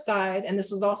the flip side, and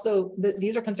this was also,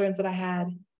 these are concerns that I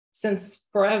had since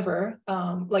forever,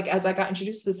 like as I got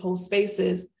introduced to this whole space,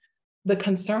 is the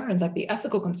concerns, like the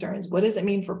ethical concerns. What does it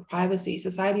mean for privacy?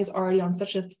 Society is already on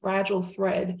such a fragile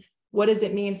thread. What does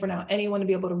it mean for now anyone to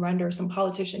be able to render some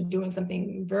politician doing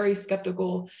something very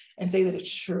skeptical and say that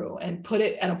it's true and put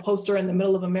it at a poster in the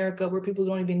middle of America where people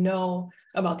don't even know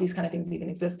about these kind of things even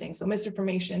existing? So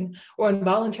misinformation or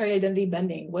involuntary identity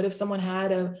bending. What if someone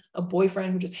had a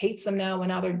boyfriend who just hates them now and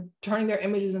now they're turning their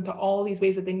images into all these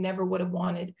ways that they never would have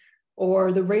wanted?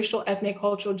 Or the racial, ethnic,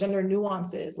 cultural, gender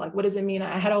nuances. Like, what does it mean?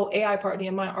 I had a whole AI party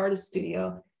in my artist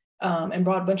studio and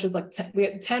brought a bunch of we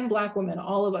had 10 Black women,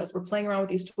 all of us were playing around with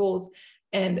these tools.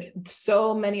 And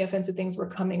so many offensive things were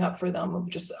coming up for them, of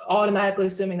just automatically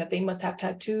assuming that they must have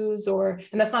tattoos, and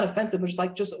that's not offensive,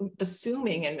 but just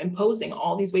assuming and imposing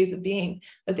all these ways of being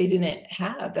that they didn't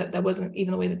have, that wasn't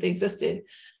even the way that they existed.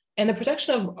 And the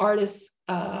protection of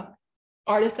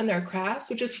artists and their crafts,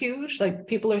 which is huge. Like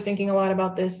people are thinking a lot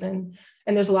about this, and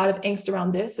there's a lot of angst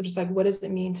around this of just like, what does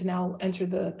it mean to now enter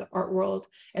the art world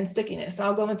and stickiness? And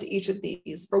I'll go into each of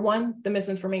these. For one, the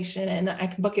misinformation, and I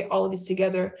can bucket all of these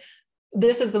together.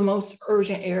 This is the most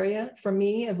urgent area for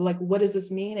me of like, what does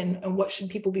this mean, and what should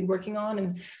people be working on,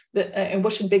 and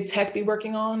what should big tech be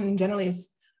working on? And generally it's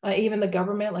even the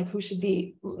government, like who should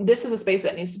be, this is a space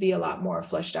that needs to be a lot more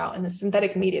fleshed out in the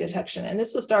synthetic media detection. And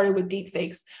this was started with deep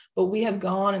fakes, but we have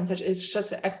gone in it's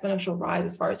such an exponential rise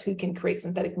as far as who can create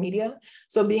synthetic media.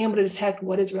 So being able to detect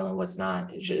what is real and what's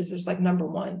not is just like number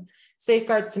one.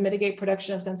 Safeguards to mitigate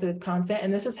production of sensitive content.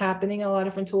 And this is happening in a lot of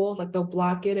different tools, like they'll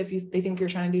block it if they think you're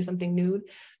trying to do something nude,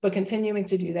 but continuing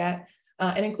to do that.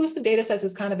 And inclusive data sets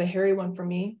is kind of a hairy one for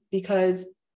me, because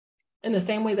in the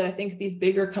same way that I think these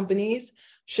bigger companies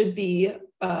should be,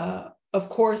 of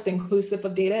course, inclusive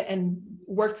of data and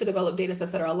work to develop data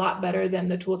sets that are a lot better than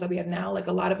the tools that we have now. Like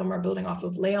a lot of them are building off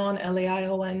of Laion,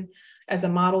 L-A-I-O-N, as a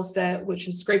model set, which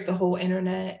has scraped the whole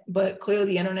internet. But clearly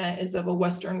the internet is of a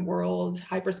Western world,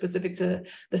 hyper specific to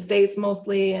the States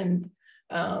mostly. And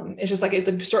it's just like, it's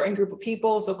a certain group of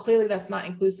people. So clearly that's not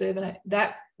inclusive, and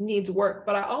that needs work.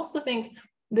 But I also think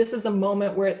this is a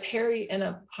moment where it's hairy in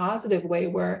a positive way,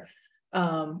 where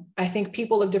I think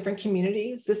people of different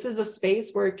communities, this is a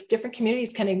space where different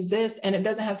communities can exist, and it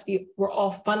doesn't have to be, we're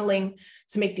all funneling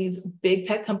to make these big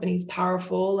tech companies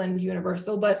powerful and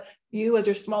universal, but you as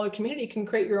your smaller community can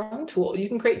create your own tool. You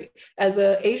can create, as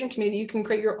an Asian community, you can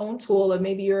create your own tool of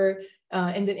maybe you're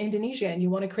in Indonesia and you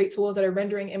want to create tools that are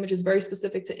rendering images very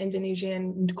specific to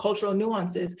Indonesian cultural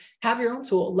nuances. Have your own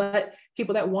tool. Let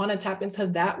people that want to tap into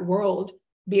that world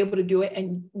be able to do it,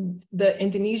 and the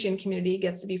Indonesian community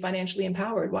gets to be financially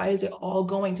empowered. Why is it all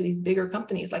going to these bigger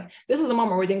companies? Like, this is a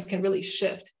moment where things can really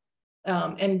shift.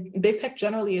 And big tech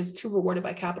generally is too rewarded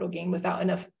by capital gain without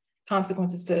enough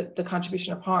consequences to the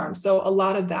contribution of harm. So a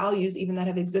lot of values, even that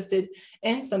have existed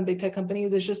in some big tech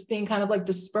companies, is just being kind of like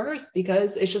dispersed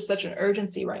because it's just such an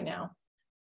urgency right now.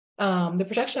 The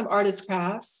protection of artists'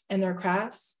 crafts and their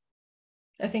crafts.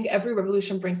 I think every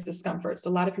revolution brings discomfort. So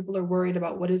a lot of people are worried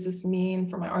about, what does this mean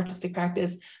for my artistic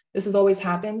practice? This has always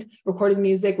happened. Recorded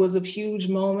music was a huge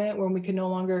moment when we could no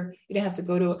longer, you didn't have to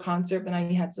go to a concert, but now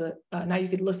you had to, now you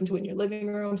could listen to it in your living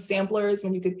room. Samplers,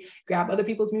 when you could grab other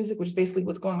people's music, which is basically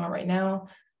what's going on right now.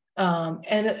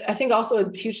 And I think also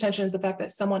a huge tension is the fact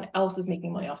that someone else is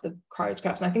making money off the artist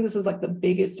crafts. And I think this is like the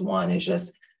biggest one, is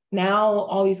just now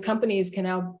all these companies can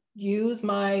now use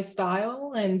my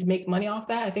style and make money off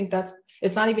that. I think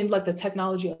it's not even like the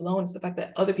technology alone, it's the fact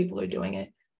that other people are doing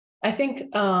it. I think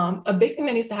a big thing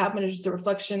that needs to happen is just a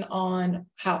reflection on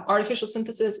how artificial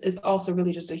synthesis is also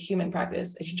really just a human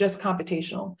practice. It's just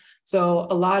computational. So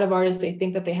a lot of artists, they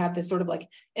think that they have this sort of like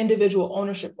individual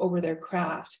ownership over their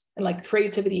craft, and like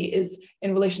creativity is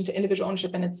in relation to individual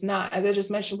ownership, and it's not. As I just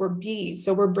mentioned, we're bees,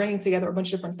 so we're bringing together a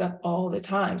bunch of different stuff all the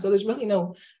time. So there's really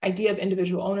no idea of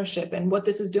individual ownership. And what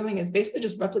this is doing is basically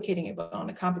just replicating it, but on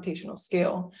a computational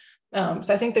scale. So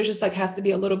I think there's just like has to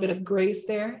be a little bit of grace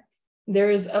there.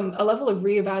 There is a level of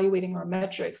reevaluating our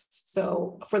metrics.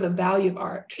 So for the value of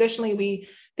art, traditionally we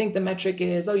think the metric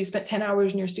is, oh, you spent 10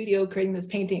 hours in your studio creating this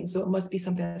painting, so it must be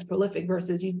something that's prolific,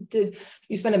 versus you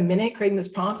spent a minute creating this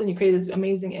prompt and you created this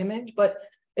amazing image. But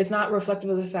it's not reflective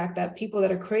of the fact that people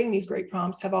that are creating these great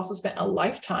prompts have also spent a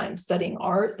lifetime studying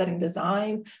art, studying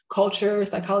design, culture,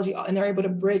 psychology, and they're able to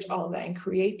bridge all of that and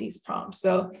create these prompts.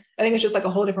 So I think it's just like a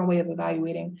whole different way of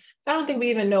evaluating. I don't think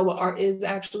we even know what art is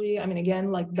actually. I mean,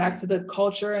 again, like back to the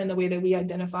culture and the way that we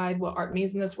identified what art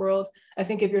means in this world. I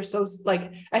think if you're so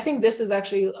like, I think this is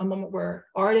actually a moment where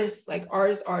artists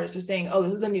are saying, oh,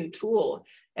 this is a new tool.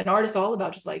 And art is all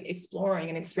about just like exploring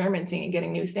and experimenting and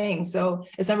getting new things. So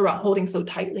it's never about holding so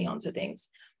tightly onto things.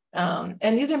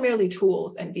 And these are merely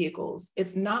tools and vehicles.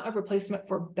 It's not a replacement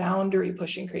for boundary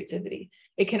pushing creativity.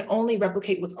 It can only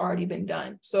replicate what's already been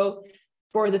done. So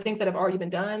for the things that have already been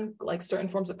done, like certain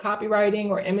forms of copywriting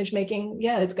or image making,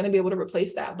 yeah, it's going to be able to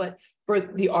replace that. But for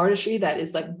the artistry that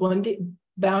is like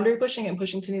boundary pushing and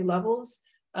pushing to new levels,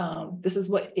 this is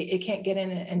what it can't get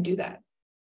in and do that.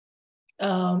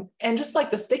 And just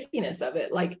like the stickiness of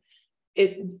it, like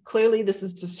clearly this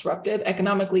is disruptive,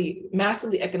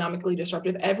 massively economically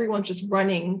disruptive. Everyone's just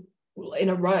running in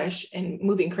a rush and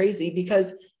moving crazy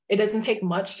because it doesn't take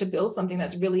much to build something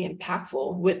that's really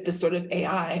impactful with this sort of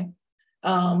AI.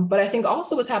 But I think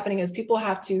also what's happening is people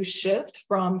have to shift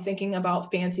from thinking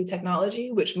about fancy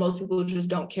technology, which most people just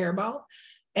don't care about,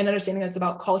 and understanding that it's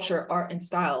about culture, art, and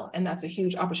style. And that's a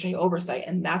huge opportunity oversight.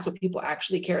 And that's what people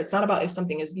actually care. It's not about if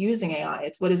something is using AI,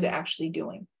 it's what is it actually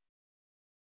doing.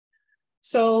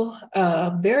 So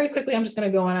very quickly, I'm just going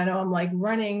to go on. I know I'm like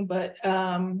running, but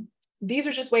these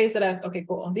are just ways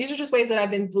that These are just ways that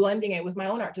I've been blending it with my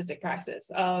own artistic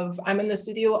practice of I'm in the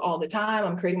studio all the time.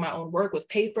 I'm creating my own work with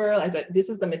paper. This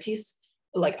is the Matisse,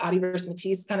 like Ari versus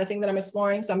Matisse kind of thing that I'm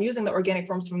exploring. So I'm using the organic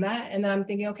forms from that. And then I'm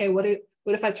thinking, okay, what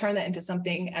if I turn that into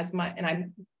something and I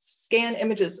scan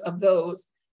images of those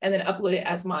and then upload it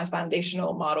as my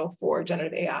foundational model for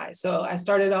generative AI. So I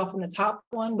started off in the top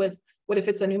one with, what if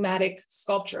it's a pneumatic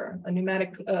sculpture, a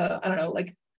pneumatic, I don't know,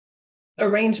 like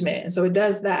arrangement. And so it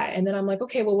does that. And then I'm like,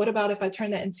 okay, well, what about if I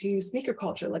turn that into sneaker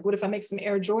culture? Like, what if I make some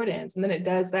Air Jordans? And then it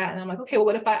does that. And I'm like, okay, well,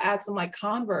 what if I add some like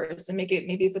Converse and make it,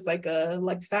 maybe if it's like a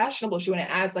like fashionable shoe and it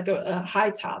adds like a high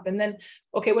top. And then,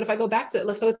 okay, what if I go back to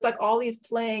it? So it's like all these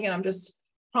playing, and I'm just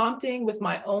prompting with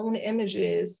my own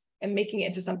images and making it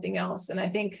into something else. And I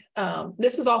think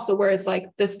this is also where it's like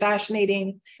this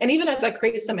fascinating, and even as I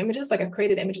create some images, like I've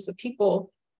created images of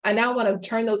people, I now want to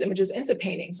turn those images into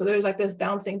painting. So there's like this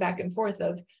bouncing back and forth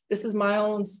of, this is my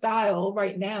own style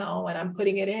right now, and I'm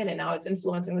putting it in, and now it's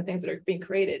influencing the things that are being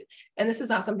created. And this is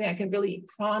not something I can really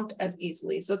prompt as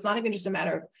easily. So it's not even just a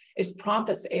matter of, it's prompt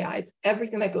as AI, it's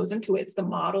everything that goes into it. It's the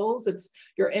models, it's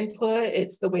your input,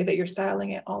 it's the way that you're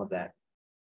styling it, all of that.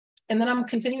 And then I'm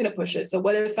continuing to push it. So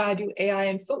what if I do AI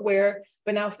in footwear,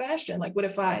 but now fashion? Like, what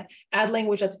if I add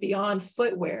language that's beyond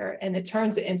footwear and it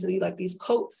turns it into like these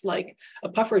coats, like a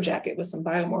puffer jacket with some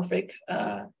biomorphic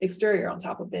exterior on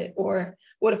top of it? Or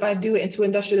what if I do it into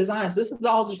industrial design? So this is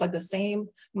all just like the same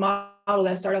model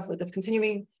that I started off with, of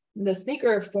continuing the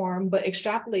sneaker form, but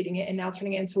extrapolating it and now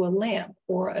turning it into a lamp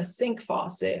or a sink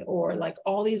faucet or like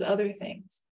all these other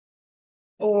things.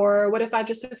 Or what if I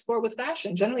just explore with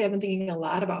fashion? Generally, I've been thinking a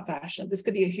lot about fashion. This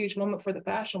could be a huge moment for the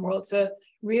fashion world to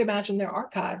reimagine their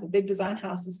archive. The big design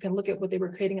houses can look at what they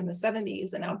were creating in the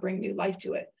 70s and now bring new life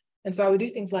to it. And so I would do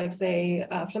things like, say,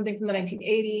 something from the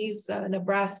 1980s,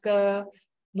 Nebraska,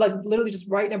 like literally just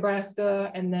write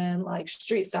Nebraska and then like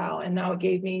street style. And now it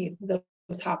gave me the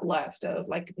top left of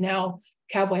like, now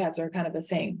cowboy hats are kind of a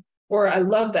thing. Or I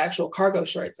love the actual cargo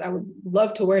shorts. I would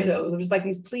love to wear those. It was like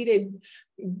these pleated,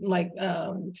 like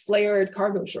flared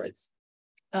cargo shorts.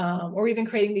 Or even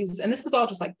creating these, and this is all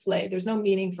just like play. There's no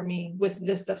meaning for me with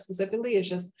this stuff specifically. It's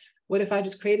just, what if I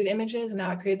just created images and now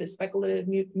I create this speculative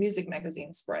music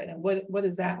magazine spread? And what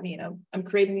does that mean? I'm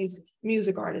creating these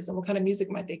music artists, and what kind of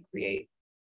music might they create?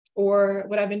 Or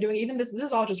what I've been doing, even this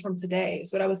is all just from today.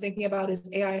 So what I was thinking about is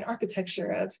AI and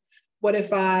architecture of, what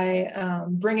if I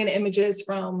bring in images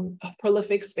from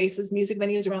prolific spaces, music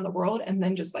venues around the world, and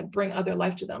then just like bring other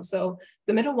life to them? So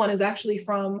the middle one is actually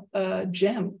from a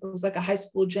gym. It was like a high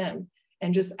school gym,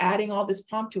 and just adding all this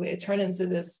prompt to it, it turned into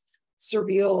this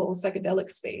surreal psychedelic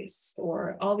space,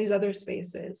 or all these other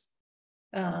spaces.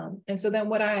 And so then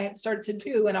what I started to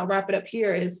do, and I'll wrap it up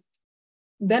here, is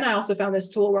then I also found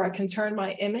this tool where I can turn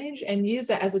my image and use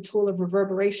it as a tool of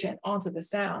reverberation onto the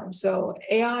sound. So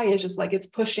AI is just like, it's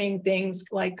pushing things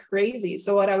like crazy.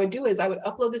 So what I would do is I would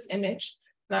upload this image,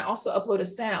 and I also upload a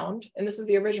sound, and this is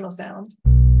the original sound.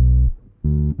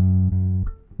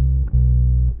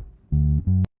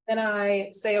 Then I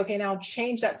say, okay, now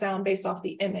change that sound based off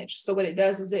the image. So what it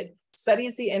does is it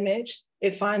studies the image,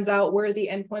 it finds out where the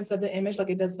endpoints of the image, like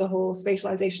it does the whole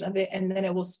spatialization of it, and then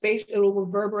it will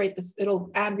reverberate this, it'll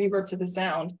add reverb to the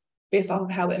sound based off of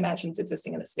how it imagines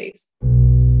existing in the space.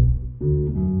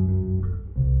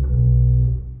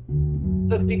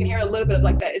 So if you can hear a little bit of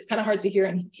like that, it's kind of hard to hear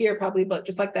and hear probably, but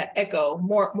just like that echo,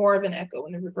 more of an echo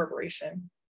in the reverberation.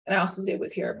 And I also did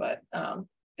with here, but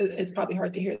it's probably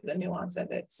hard to hear the nuance of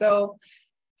it. So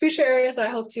future areas that I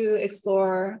hope to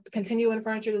explore, continue in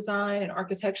furniture design and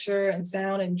architecture and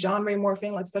sound and genre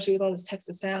morphing, like especially with all this text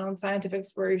to sound, scientific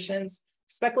explorations,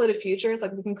 speculative futures,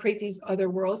 like we can create these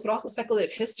other worlds, but also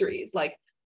speculative histories, like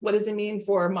what does it mean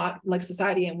for like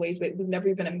society in ways that we've never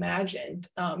even imagined?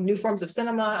 New forms of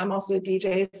cinema. I'm also a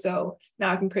DJ, so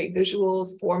now I can create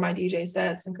visuals for my DJ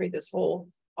sets and create this whole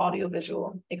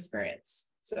audio-visual experience.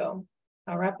 So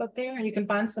I'll wrap up there, and you can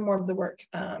find some more of the work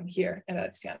here at Ari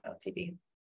Melenciano TV.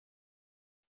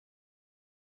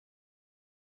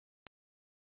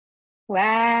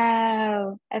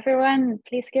 Wow, everyone,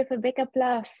 please give a big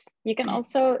applause. You can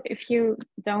also, if you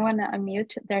don't want to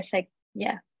unmute, there's like,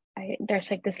 yeah, there's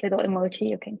like this little emoji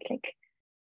you can click.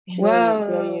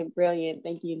 Brilliant, brilliant.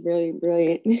 Thank you,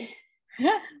 brilliant.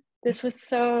 This was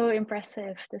so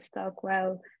impressive, this talk.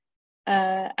 Wow.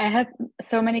 I had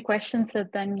so many questions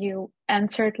that then you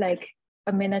answered like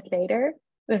a minute later.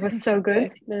 It was so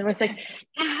good. It was like,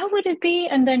 how would it be?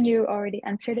 And then you already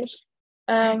answered it.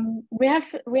 We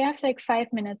have like 5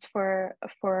 minutes for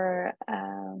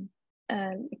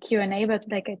Q&A, but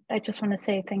like I just want to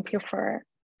say thank you for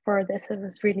this. It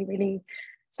was really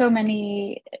so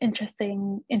many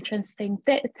interesting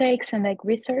takes and like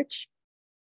research.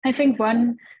 I think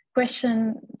one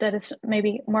question that is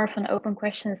maybe more of an open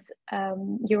question is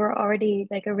you were already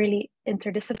like a really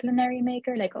interdisciplinary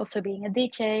maker, like also being a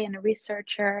DJ and a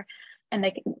researcher and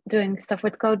like doing stuff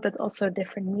with code, but also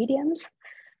different mediums.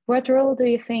 what role do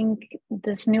you think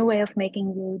this new way of making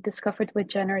you discovered with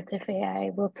generative AI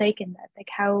will take in that? Like,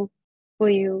 how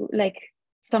will you like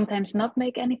sometimes not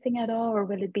make anything at all, or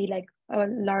will it be like a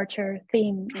larger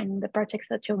theme in the projects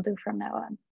that you'll do from now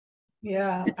on?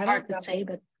 Yeah, it's hard to say,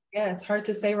 but yeah, it's hard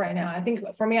to say right now. I think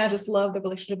for me, I just love the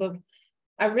relationship of,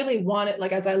 I really wanted,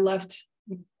 like, as I left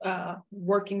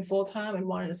working full time and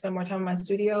wanted to spend more time in my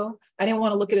studio, I didn't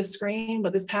want to look at a screen,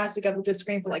 but this past week I've looked at a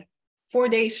screen for like 4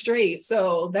 days straight.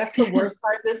 So that's the worst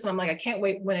part of this. And I'm like, I can't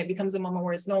wait when it becomes a moment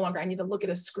where it's no longer, I need to look at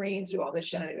a screen to do all this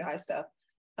generative AI stuff.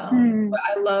 But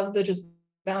I love the just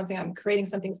bouncing, I'm creating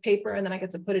something with paper and then I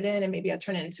get to put it in and maybe I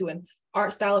turn it into an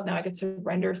art style of now I get to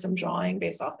render some drawing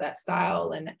based off that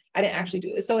style. And I didn't actually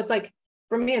do it. So it's like,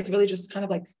 for me, it's really just kind of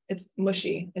like, it's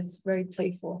mushy. It's very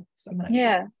playful. So I'm not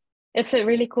sure. It's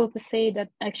really cool to see that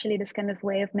actually this kind of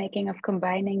way of making, of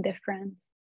combining different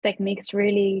techniques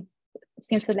really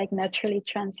seems to like naturally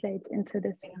translate into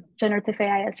this generative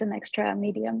AI as an extra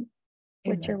medium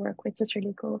with your work, which is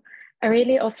really cool. I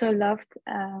really also loved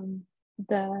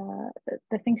the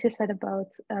things you said about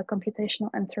computational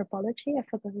anthropology. I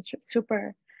thought that was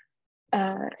super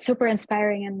super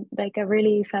inspiring and like a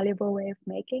really valuable way of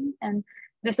making. And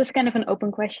this is kind of an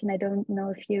open question. I don't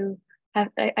know if you have,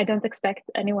 I don't expect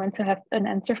anyone to have an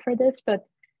answer for this, but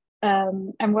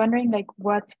I'm wondering like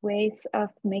what ways of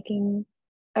making,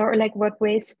 or like what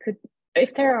ways could,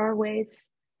 if there are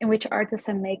ways in which artists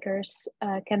and makers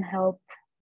can help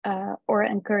or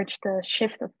encourage the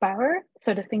shift of power.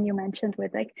 So the thing you mentioned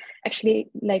with like, actually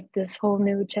like this whole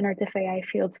new generative AI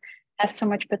field has so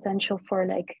much potential for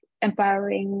like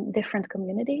empowering different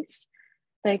communities.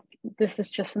 Like this is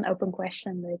just an open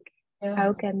question, like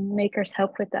how can makers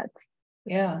help with that?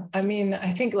 Yeah, I mean,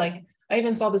 I think like, I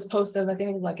even saw this post of, I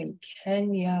think it was like in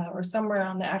Kenya or somewhere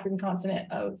on the African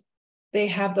continent of, they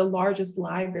have the largest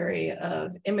library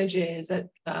of images that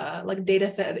like data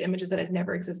set of images that had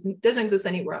never existed, doesn't exist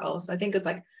anywhere else. I think it's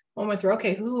like almost where,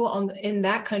 okay, who in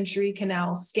that country can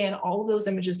now scan all of those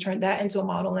images, turn that into a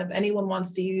model. And if anyone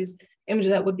wants to use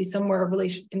images that would be somewhere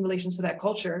in relation to that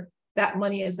culture, that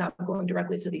money is not going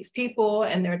directly to these people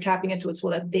and they're tapping into a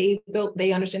tool that they built,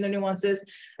 they understand the nuances.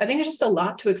 I think it's just a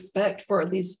lot to expect for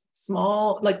these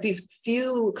small, like these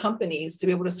few companies to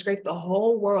be able to scrape the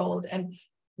whole world and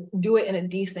do it in a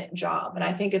decent job. And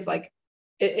I think it's like,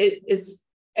 it's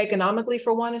economically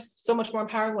for one, it's so much more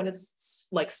empowering when it's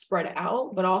like spread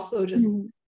out, but also just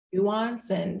nuance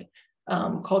and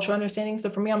cultural understanding. So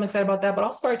for me, I'm excited about that, but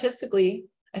also artistically,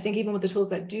 I think even with the tools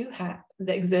that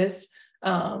that exist,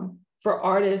 for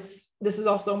artists, this is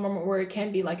also a moment where it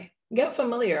can be like, get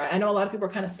familiar. I know a lot of people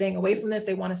are kind of staying away from this.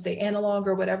 They want to stay analog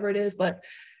or whatever it is, but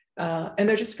and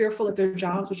they're just fearful of their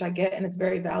jobs, which I get, and it's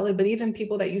very valid. But even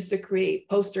people that used to create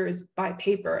posters by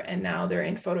paper and now they're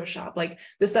in Photoshop, like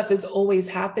this stuff is always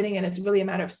happening. And it's really a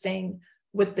matter of staying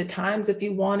with the times if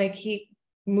you want to keep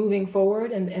moving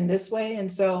forward in this way.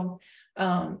 And so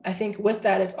I think with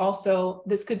that, it's also,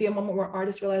 this could be a moment where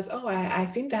artists realize, oh, I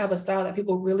seem to have a style that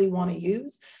people really want to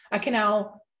use. I can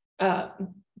now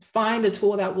find a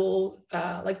tool that will,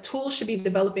 like tools should be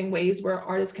developing ways where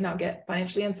artists can now get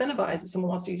financially incentivized if someone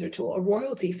wants to use their tool, a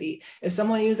royalty fee. If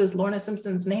someone uses Lorna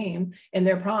Simpson's name in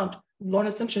their prompt,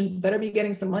 Lorna Simpson better be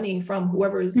getting some money from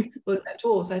whoever is building that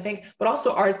tool. So I think, but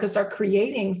also artists could start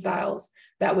creating styles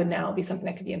that would now be something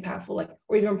that could be impactful, like,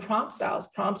 or even prompt styles.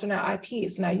 Prompts are now IP,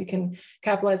 so now you can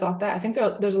capitalize off that. I think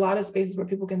there's a lot of spaces where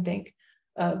people can think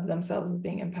of themselves as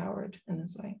being empowered in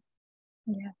this way.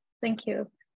 Yeah, thank you.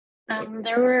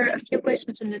 There were a few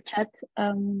questions in the chat.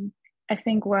 I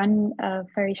think one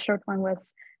very short one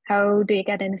was, how do you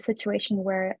get in a situation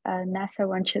where NASA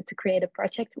wants you to create a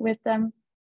project with them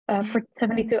for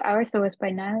 72 hours? That was by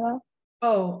NASA.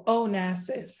 Oh,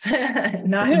 NASA's,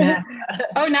 not NASA.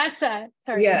 Oh, NASA.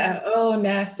 Sorry. Yeah. NASA. Oh,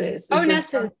 NASA's. Oh,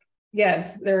 NASA's.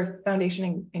 Yes, their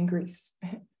foundation in Greece.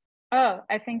 Oh,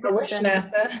 I think I wish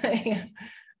NASA.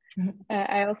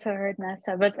 I also heard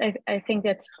NASA, but I think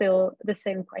that's still the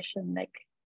same question. Like,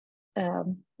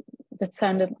 that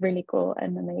sounded really cool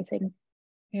and amazing.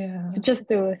 Yeah. So just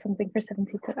do something for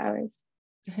 72 hours.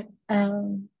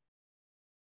 And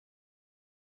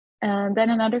then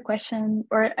another question,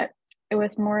 or it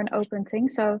was more an open thing.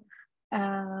 So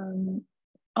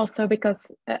also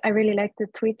because I really like the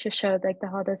tweet you showed, like the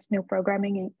hottest new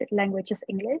programming language is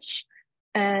English.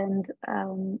 And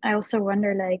I also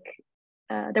wonder, like,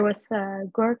 there was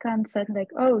Gorkan said like,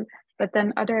 oh, but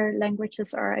then other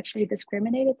languages are actually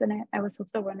discriminated. And I was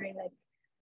also wondering like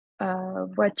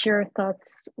what your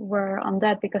thoughts were on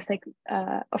that, because like,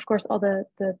 of course, all the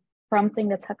prompting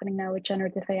that's happening now with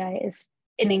generative AI is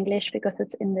in English because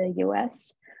it's in the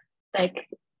US. Like,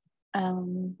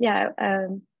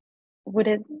 would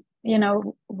it,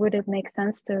 would it make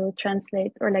sense to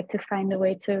translate or like to find a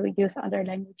way to use other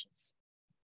languages?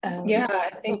 Yeah,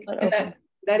 I think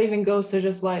that even goes to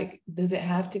just like, does it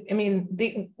have to? I mean,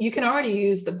 you can already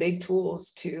use the big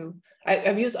tools to.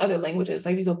 I've used other languages.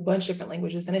 I've used a bunch of different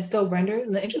languages, and it still renders.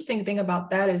 And the interesting thing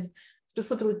about that is,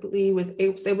 specifically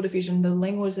with Stable Diffusion, the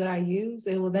language that I use,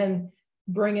 it will then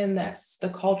bring in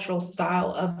the cultural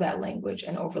style of that language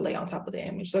and overlay on top of the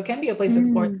image. So it can be a place to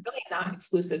explore. It's really not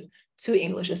exclusive to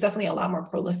English. It's definitely a lot more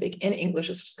prolific in English,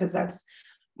 just because that's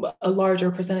a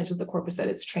larger percentage of the corpus that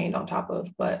it's trained on top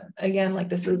of. But again,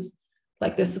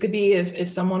 this could be if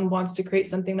someone wants to create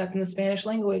something that's in the Spanish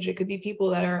language, it could be people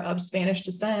that are of Spanish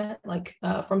descent, like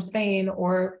from Spain,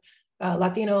 or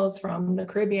Latinos from the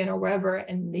Caribbean or wherever,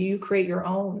 and you create your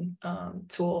own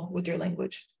tool with your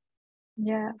language.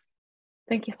 Yeah,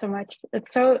 thank you so much.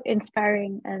 It's so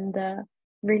inspiring and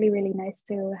really, really nice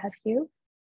to have you.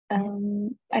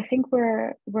 I think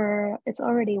it's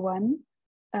already 1,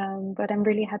 but I'm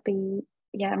really happy.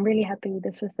 Yeah, I'm really happy.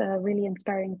 This was a really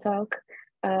inspiring talk.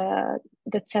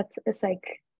 The chat is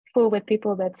like full with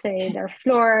people that say they're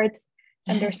floored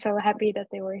and they're so happy that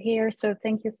they were here. So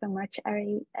thank you so much,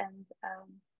 Ari, and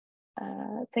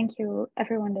thank you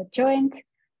everyone that joined,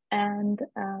 and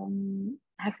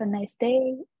have a nice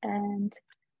day, and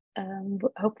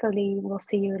hopefully we'll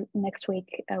see you next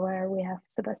week where we have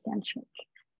Sebastian Schmick.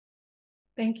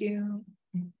 Thank you.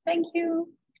 Thank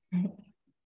you.